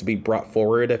case to be brought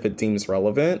forward if it deems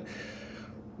relevant,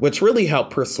 which really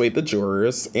helped persuade the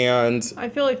jurors. And I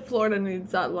feel like Florida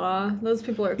needs that law. Those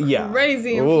people are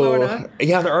crazy in Florida.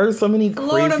 Yeah, there are so many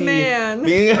Florida crazy... man.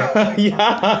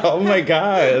 Yeah, oh my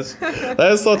gosh.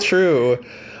 That is so true.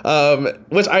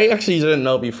 Which I actually didn't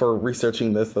know before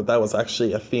researching this, that was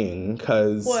actually a thing,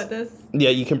 because... What, this? Yeah,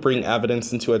 you can bring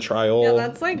evidence into a trial. Yeah,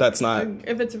 that's like... That's not...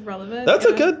 if it's relevant. That's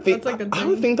a good thing. That's a good thing. I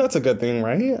would think that's a good thing,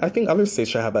 right? I think other states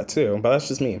should have that too, but that's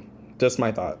just me. Just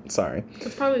my thought. Sorry.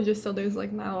 It's probably just so there's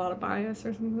like not a lot of bias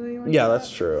or something like yeah, that.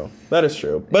 That's true. That is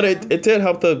true. But it did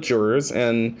help the jurors,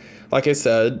 and like I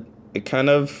said, it kind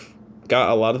of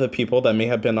got a lot of the people that may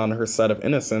have been on her side of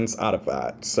innocence out of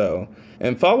that. So,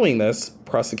 and following this,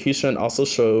 prosecution also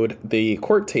showed the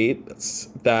court tapes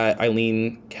that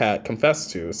Aileen had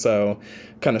confessed to. So,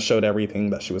 kind of showed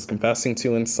everything that she was confessing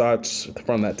to and such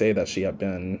from that day that she had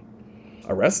been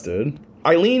arrested.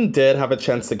 Aileen did have a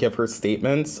chance to give her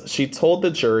statements. She told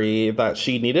the jury that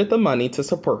she needed the money to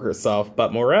support herself,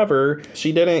 but moreover,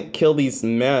 she didn't kill these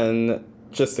men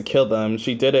just to kill them.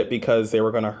 She did it because they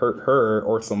were going to hurt her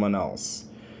or someone else.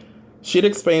 She'd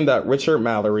explained that Richard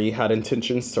Mallory had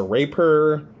intentions to rape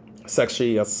her,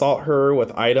 sexually assault her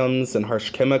with items and harsh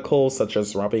chemicals such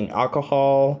as rubbing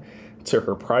alcohol to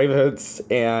her privates,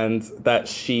 and that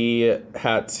she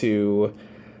had to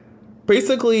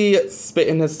basically spit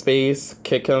in his face,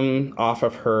 kick him off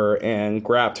of her, and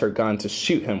grabbed her gun to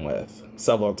shoot him with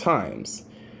several times.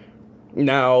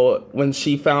 Now, when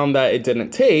she found that it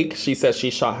didn't take, she said she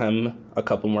shot him a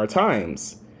couple more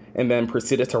times and then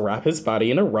proceeded to wrap his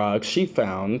body in a rug she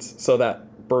found so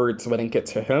that birds wouldn't get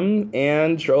to him,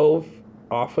 and drove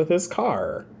off with his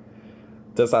car.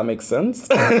 Does that make sense?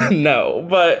 No,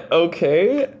 but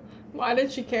okay. Why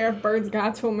did she care if birds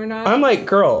got to him or not? I'm like,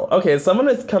 girl, okay, if someone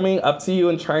is coming up to you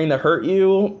and trying to hurt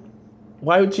you,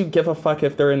 why would you give a fuck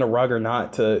if they're in a rug or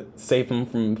not to save them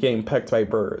from getting pecked by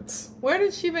birds? Where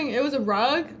did she bring it? Was a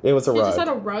rug? It was a rug. He just had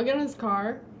a rug in his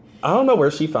car? I don't know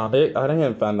where she found it. I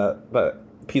didn't find that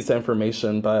piece of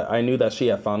information, but I knew that she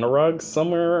had found a rug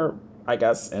somewhere, I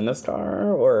guess, in his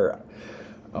car, or...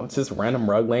 Oh, it's just random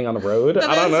rug laying on the road?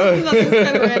 I don't know. That is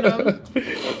kind of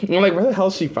random. I'm like, where the hell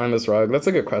did she find this rug? That's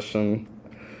a good question.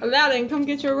 Aladdin, come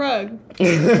get your rug.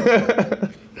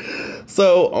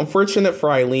 So, unfortunate for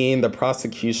Aileen, the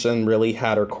prosecution really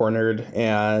had her cornered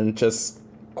and just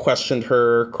questioned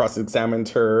her, cross-examined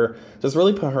her, just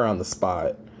really put her on the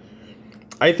spot.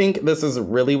 I think this is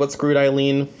really what screwed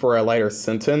Aileen for a lighter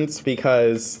sentence,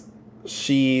 because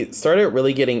she started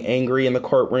really getting angry in the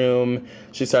courtroom.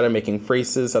 She started making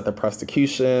faces at the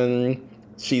prosecution.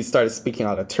 She started speaking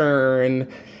out of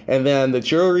turn. And then the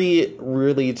jury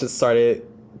really just started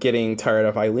getting tired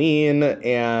of Aileen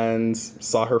and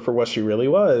saw her for what she really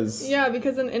was. Yeah,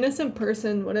 because an innocent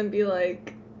person wouldn't be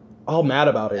like... all mad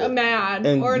about it. Mad.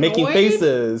 And or making annoyed.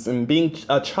 Faces and being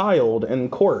a child in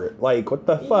court. Like, what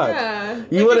the fuck? Yeah.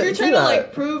 You like, wouldn't if you're trying do to, that.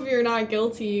 like, prove you're not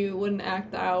guilty, you wouldn't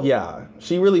act out. Yeah.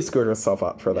 She really screwed herself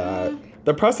up for that.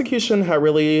 The prosecution had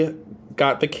really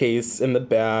got the case in the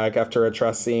bag after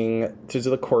addressing to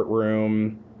the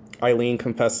courtroom. Aileen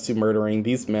confessed to murdering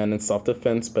these men in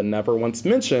self-defense, but never once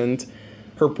mentioned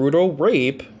her brutal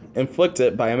rape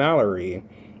inflicted by Mallory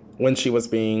when she was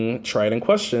being tried and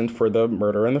questioned for the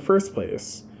murder in the first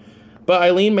place. But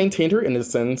Aileen maintained her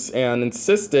innocence and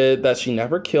insisted that she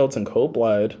never killed in cold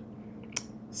blood.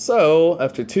 So,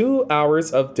 after 2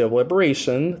 hours of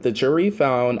deliberation, the jury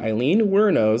found Aileen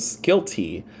Wuornos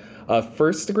guilty of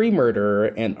first-degree murder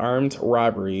and armed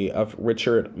robbery of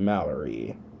Richard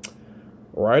Mallory.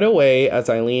 Right away, as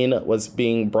Aileen was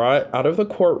being brought out of the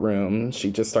courtroom,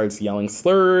 she just starts yelling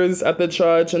slurs at the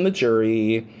judge and the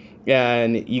jury.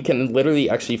 And you can literally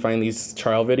actually find these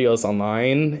trial videos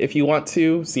online if you want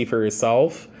to see for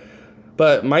yourself.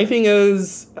 But my thing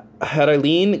is, had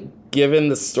Aileen given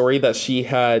the story that she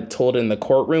had told in the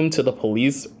courtroom to the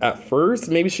police at first,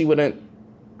 maybe she wouldn't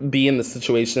be in the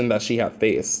situation that she had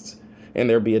faced, and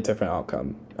there'd be a different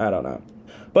outcome. I don't know.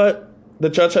 But the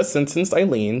judge has sentenced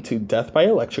Aileen to death by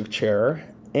electric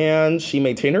chair, and she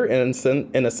maintained her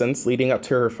innocence leading up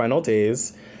to her final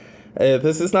days.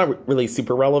 This is not really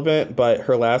super relevant, but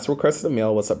her last requested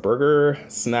meal was a burger,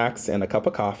 snacks, and a cup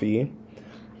of coffee.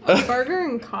 A burger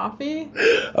and coffee?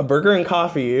 A burger and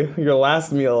coffee, your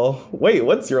last meal. Wait,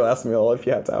 what's your last meal if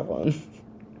you have to have one?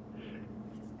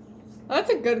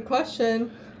 That's a good question.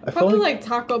 Probably like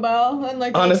Taco Bell and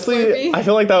like honestly, a Slurpee. I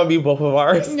feel like that would be both of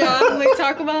ours. Yeah, like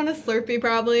Taco Bell and a Slurpee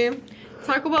probably.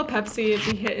 Taco Bell Pepsi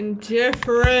would be hitting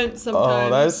different sometimes. Oh,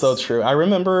 that is so true. I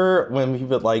remember when we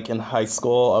would like in high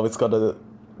school, I would go to the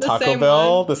Taco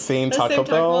Bell. Same Taco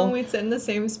Bell. And we'd sit in the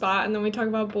same spot and then we talk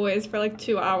about boys for like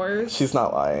 2 hours. She's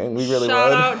not lying. We really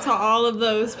Shout would. out to all of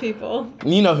those people.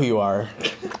 You know who you are.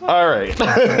 All right.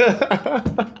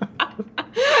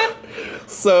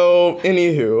 So,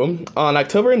 anywho, on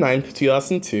October 9th,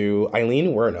 2002, Aileen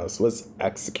Wuornos was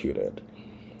executed.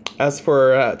 As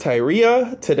for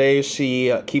Tyria, today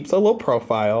she keeps a low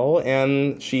profile,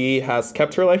 and she has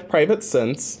kept her life private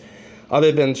since,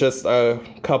 other than just a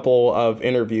couple of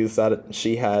interviews that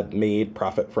she had made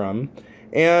profit from.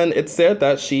 And it's said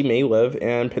that she may live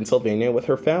in Pennsylvania with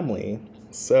her family.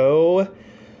 So,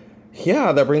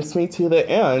 yeah, that brings me to the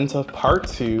end of part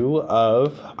 2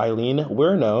 of Aileen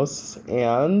Wuornos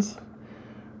and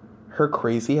her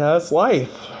crazy-ass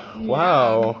life. Yeah.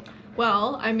 Wow.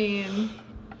 Well, I mean,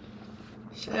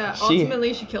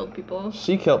 ultimately she killed people.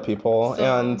 She killed people, So,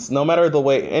 and no matter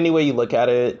any way you look at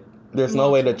it, there's no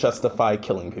way to justify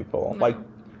killing people. No. Like,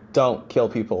 don't kill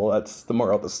people. That's the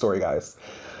moral of the story, guys.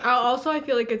 Also, I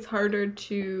feel like it's harder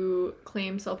to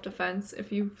claim self-defense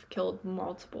if you've killed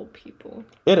multiple people.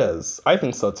 It is. I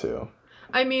think so, too.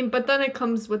 I mean, but then it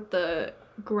comes with the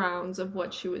grounds of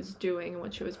what she was doing and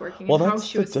what she was working and how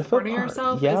she was supporting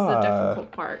herself is the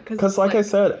difficult part. Because like I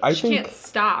said, she can't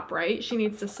stop, right? She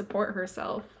needs to support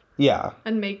herself. Yeah.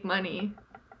 And make money.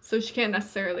 So she can't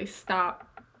necessarily stop.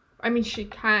 I mean, she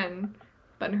can,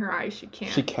 but in her eyes, she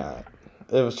can't. She can't.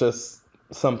 It was just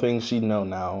something she'd know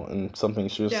now and something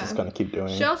she was just going to keep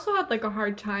doing. She also had like a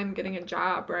hard time getting a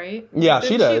job, right? Yeah,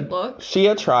 she did. She look? She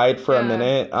had tried for a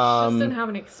minute. She just didn't have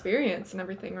any experience and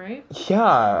everything, right?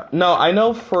 Yeah. No, I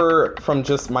know from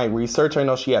just my research, I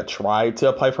know she had tried to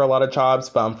apply for a lot of jobs,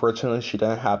 but unfortunately she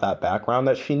didn't have that background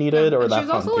that she needed or that foundation.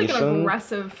 She was also like an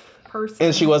aggressive person.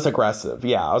 And she was aggressive.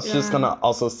 Yeah, I was just going to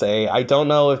also say, I don't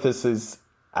know if this is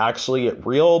actually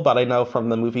real, but I know from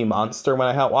the movie Monster when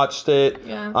I had watched it,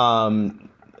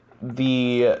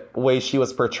 the way she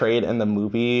was portrayed in the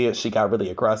movie, she got really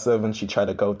aggressive and she tried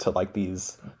to go to like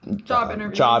these job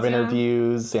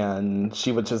interviews and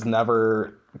she would just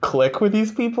never click with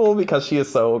these people because she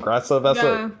is so aggressive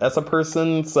as a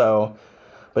person. So,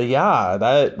 but yeah,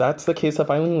 that's the case of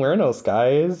Aileen Wuornos,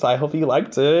 guys. I hope you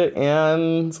liked it,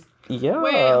 and yeah.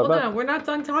 Wait, hold on. We're not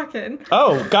done talking.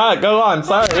 Oh, God, go on.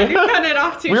 Sorry. You're cutting it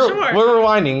off too short. We're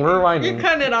rewinding. You're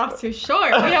cutting it off too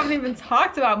short. We haven't even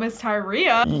talked about Miss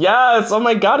Tyria. Yes. Oh,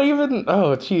 my God.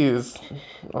 Oh, jeez.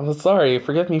 I'm sorry.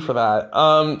 Forgive me for that.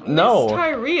 No. Miss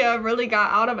Tyria really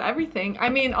got out of everything. I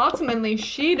mean, ultimately,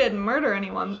 she didn't murder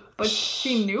anyone, but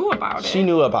she knew about it. She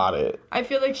knew about it. I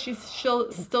feel like she still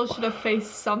should have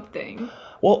faced something.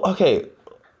 Well, okay.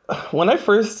 When I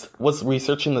first was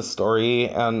researching the story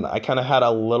and I kind of had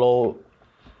a little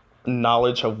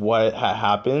knowledge of what had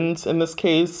happened in this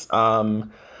case,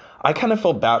 I kind of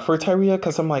felt bad for Tyria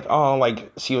because I'm like, oh,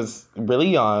 like she was really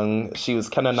young. She was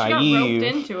kind of naive. She got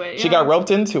roped into it. Yeah. She got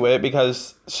roped into it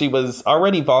because she was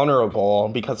already vulnerable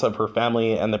because of her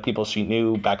family and the people she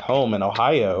knew back home in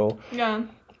Ohio. Yeah.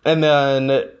 And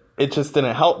then it just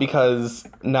didn't help because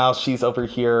now she's over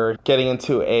here getting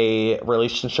into a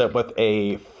relationship with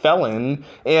a felon.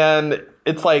 And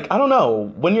it's like, I don't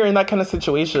know, when you're in that kind of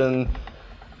situation,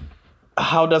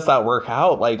 how does that work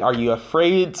out? Like, are you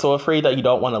so afraid that you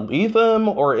don't want to leave them?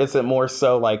 Or is it more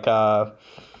so like, I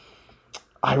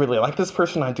really like this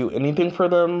person, I'd do anything for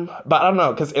them? But I don't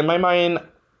know, because in my mind,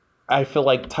 I feel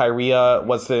like Tyria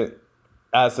wasn't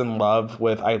as in love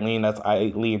with Aileen as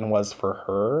Aileen was for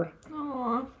her.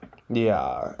 Aww.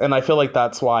 Yeah, and I feel like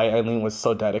that's why Aileen was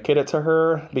so dedicated to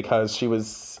her, because she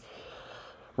was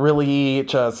really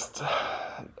just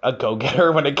a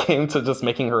go-getter when it came to just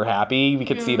making her happy. We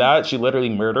could see that. She literally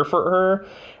murdered for her.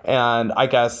 And I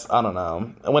guess, I don't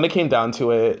know, when it came down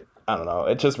to it, I don't know,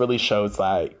 it just really shows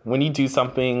that when you do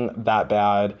something that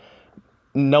bad,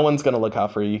 no one's going to look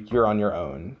out for you. You're on your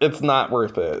own. It's not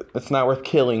worth it. It's not worth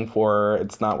killing for.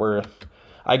 It's not worth...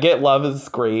 I get love is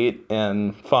great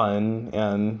and fun,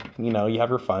 and, you know, you have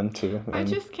your fun, too. And I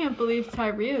just can't believe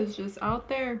Tyria is just out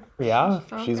there. Yeah,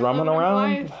 she's roaming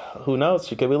around. Who knows?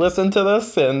 She could be listening to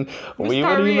this, and we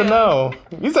wouldn't even know.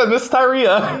 You said Miss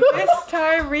Tyria. Miss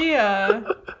Tyria.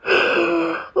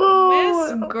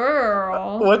 Miss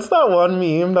Girl. What's that one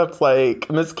meme that's like,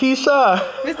 Miss Keisha?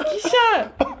 Miss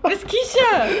Keisha. Miss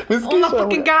Keisha. Miss Keisha. Oh, my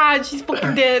fucking God. She's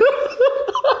fucking dead.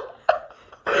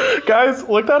 Guys,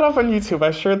 look that up on YouTube.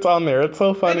 I'm sure it's on there. It's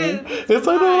so funny. It's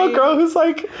like the little girl who's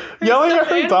like yelling at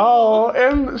her doll,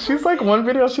 and she's like, one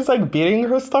video, she's like beating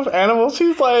her stuffed animal.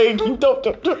 She's like, you don't.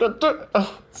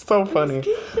 Oh, so funny.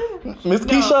 Miss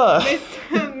Keisha.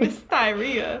 Miss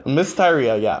Tyria. Miss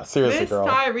Tyria, yeah. Seriously, girl.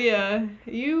 Miss Tyria,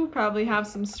 you probably have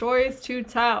some stories to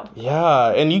tell.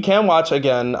 Yeah, and you can watch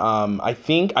again. I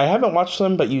think I haven't watched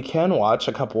them, but you can watch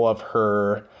a couple of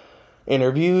her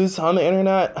interviews on the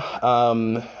internet.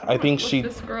 I think she.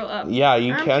 Look this girl up. Yeah,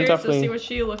 you can definitely to see what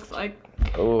she looks like.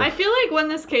 Ooh. I feel like when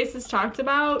this case is talked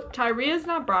about, Tyria's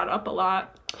not brought up a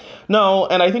lot. No,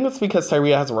 and I think it's because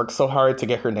Tyria has worked so hard to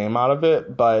get her name out of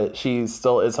it, but she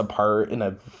still is a part, and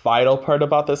a vital part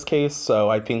about this case. So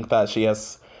I think that she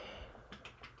has,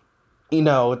 you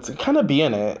know, to kind of be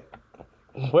in it.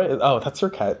 Oh, that's her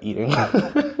cat eating.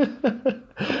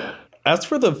 As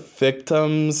for the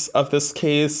victims of this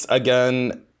case,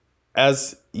 again,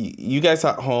 as you guys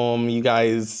at home, you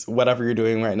guys, whatever you're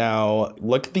doing right now,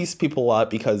 look these people up,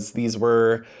 because these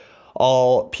were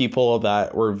all people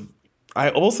that were, I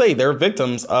will say, they're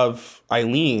victims of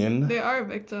Aileen. They are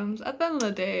victims. At the end of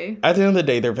the day. At the end of the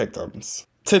day, they're victims.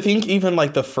 To think even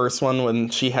like the first one when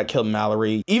she had killed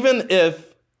Mallory, even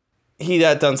if he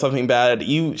had done something bad,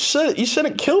 you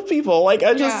shouldn't kill people. Like,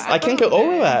 I can't get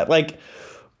over that. Like,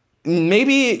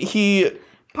 maybe he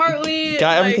partly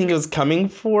got everything he was coming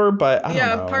for, but I don't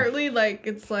know. Yeah, partly like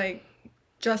it's like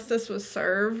justice was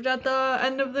served at the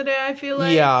end of the day, I feel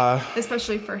like. Yeah.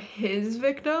 Especially for his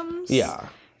victims. Yeah.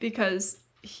 Because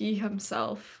he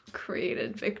himself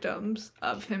created victims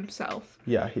of himself.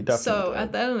 Yeah, he definitely So did.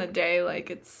 At the end of the day,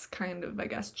 like, it's kind of, I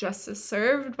guess, justice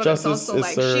served, but Justice it's also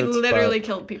like served, she literally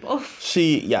killed people.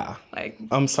 Yeah. Like,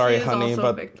 I'm sorry, honey,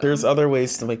 but there's other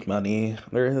ways to make money.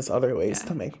 There is other ways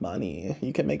to make money.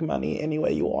 You can make money any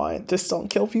way you want. Just don't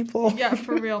kill people. Yeah,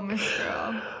 for real, Miss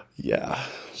Girl. Yeah.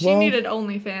 She needed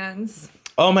OnlyFans.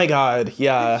 Oh my God.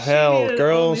 Yeah. Hell,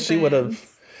 girl, she would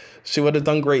have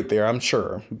done great there, I'm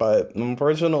sure. But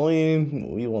unfortunately,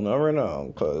 we will never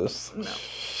know, because...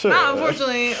 No. Not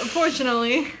unfortunately.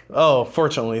 Fortunately. Oh,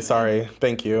 fortunately. Sorry.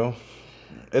 Thank you.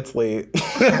 It's late.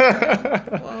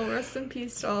 Well, rest in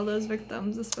peace to all those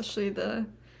victims, especially the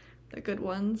good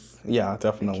ones. Yeah,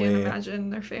 definitely. I can't imagine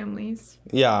their families.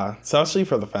 Yeah, especially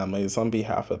for the families. On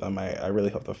behalf of them, I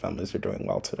really hope the families are doing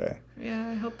well today. Yeah,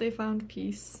 I hope they found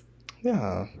peace.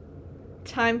 Yeah.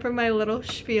 Time for my little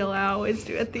spiel I always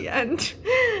do at the end.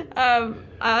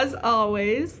 As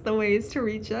always, the ways to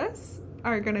reach us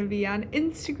are going to be on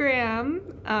Instagram.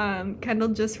 Kendall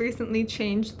just recently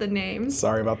changed the name.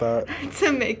 Sorry about that.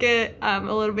 To make it a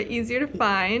little bit easier to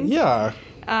find. Yeah.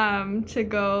 To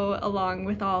go along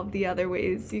with all of the other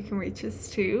ways you can reach us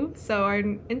too. So our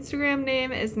Instagram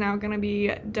name is now going to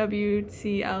be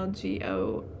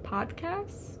WTLGO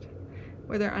Podcast.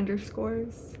 Were there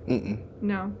underscores? Mm-mm.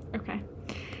 No? Okay.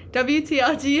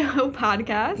 WTLGO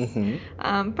Podcast.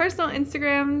 Mm-hmm. Personal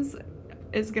Instagrams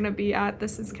is going to be at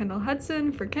This Is Kendall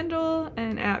Hudson for Kendall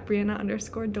and at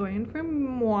Brianna_Doyen for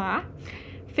moi.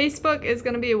 Facebook is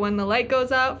going to be When the Light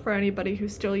Goes Out for anybody who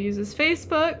still uses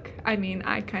Facebook. I mean,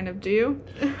 I kind of do.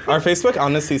 Our Facebook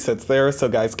honestly sits there, so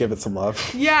guys, give it some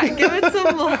love. Yeah, give it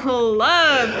some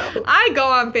love. I go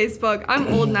on Facebook. I'm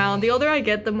old now. The older I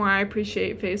get, the more I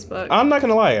appreciate Facebook. I'm not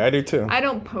going to lie. I do too. I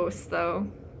don't post, though.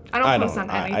 I don't post on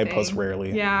anything. I post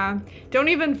rarely. Yeah. Don't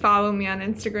even follow me on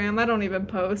Instagram. I don't even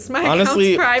post. My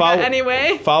Honestly, account's private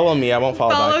anyway. Follow me. I won't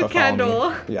follow back, but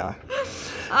Kendall. Follow me. Yeah.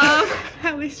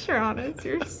 At least you're honest.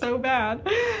 You're so bad.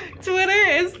 Twitter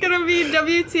is going to be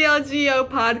WTLGO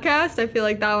Podcast. I feel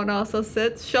like that one also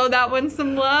sits. Show that one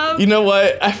some love. You know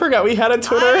what? I forgot we had a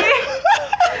Twitter.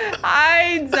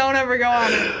 I don't ever go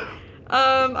on it.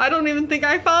 I don't even think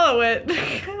I follow it.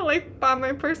 Like, on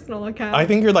my personal account. I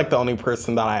think you're, like, the only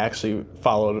person that I actually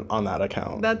followed on that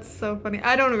account. That's so funny.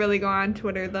 I don't really go on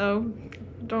Twitter, though.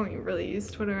 Don't really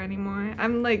use Twitter anymore.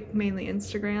 I'm, like, mainly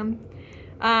Instagram.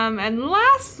 And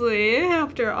lastly,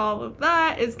 after all of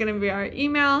that, is going to be our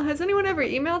email. Has anyone ever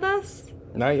emailed us?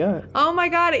 Not yet. Oh my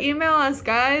god, email us,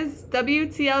 guys.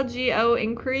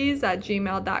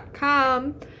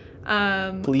 WTLGOinquiries@gmail.com.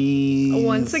 Please.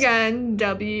 Once again,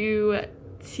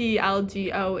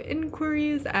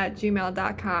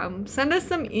 WTLGOinquiries@gmail.com. Send us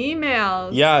some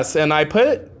emails. Yes, and I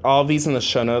put all these in the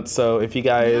show notes, so if you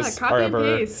guys copy and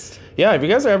paste. Yeah, if you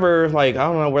guys are ever like, I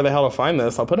don't know where the hell to find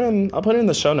this, I'll put it in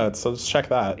the show notes, so just check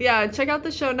that. Yeah, check out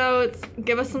the show notes.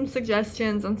 Give us some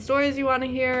suggestions on stories you want to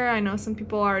hear. I know some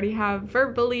people already have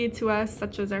verbally to us,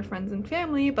 such as our friends and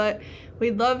family, but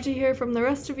we'd love to hear from the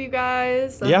rest of you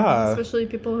guys. Yeah. Especially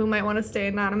people who might want to stay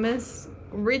anonymous.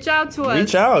 Reach out to us.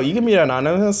 Reach out. You can be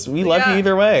anonymous. We love you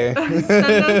either way.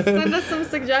 Send us some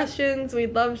suggestions.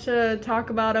 We'd love to talk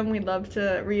about them. We'd love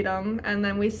to read them. And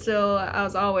then we still,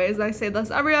 as always, I say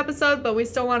this every episode, but we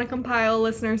still want to compile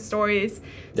listener stories.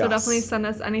 So definitely send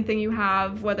us anything you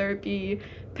have, whether it be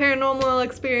paranormal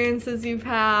experiences you've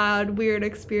had, weird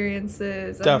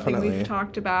experiences, definitely anything we've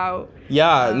talked about.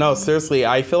 Yeah, no, seriously.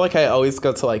 I feel like I always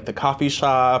go to like the coffee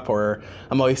shop, or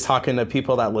I'm always talking to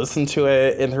people that listen to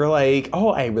it, and they're like, "Oh,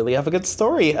 I really have a good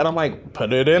story," and I'm like,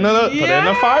 "Put it in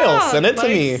a file, send it to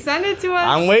me, send it to us.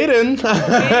 I'm waiting."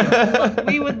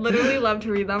 we would literally love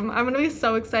to read them. I'm gonna be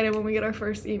so excited when we get our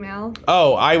first email.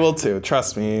 Oh, I will too.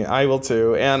 Trust me, I will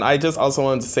too. And I just also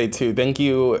wanted to say too, thank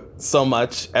you so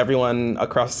much, everyone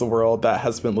across the world that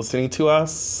has been listening to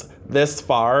us this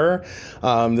far.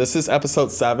 This is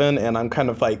episode 7, and I'm kind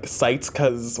of like psyched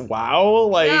because wow,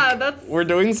 like we're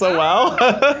doing so well.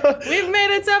 We've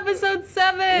made it to episode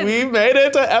 7. We've made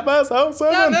it to episode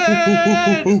 7.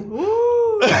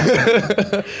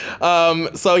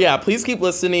 So yeah, please keep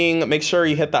listening. Make sure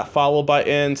you hit that follow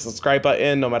button, subscribe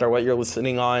button, no matter what you're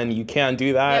listening on. You can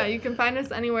do that. Yeah, you can find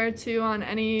us anywhere too, on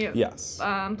any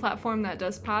platform that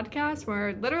does podcasts.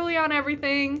 We're literally on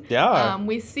everything. Yeah.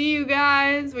 We see you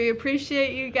guys. We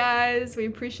appreciate you guys. We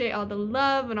appreciate all the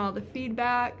love and all the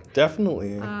feedback.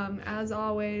 Definitely. As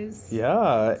always.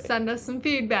 Yeah. Send us some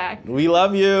feedback. We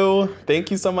love you.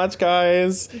 Thank you so much,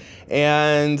 guys.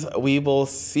 And we will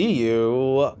see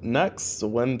you next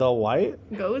when the light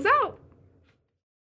goes out.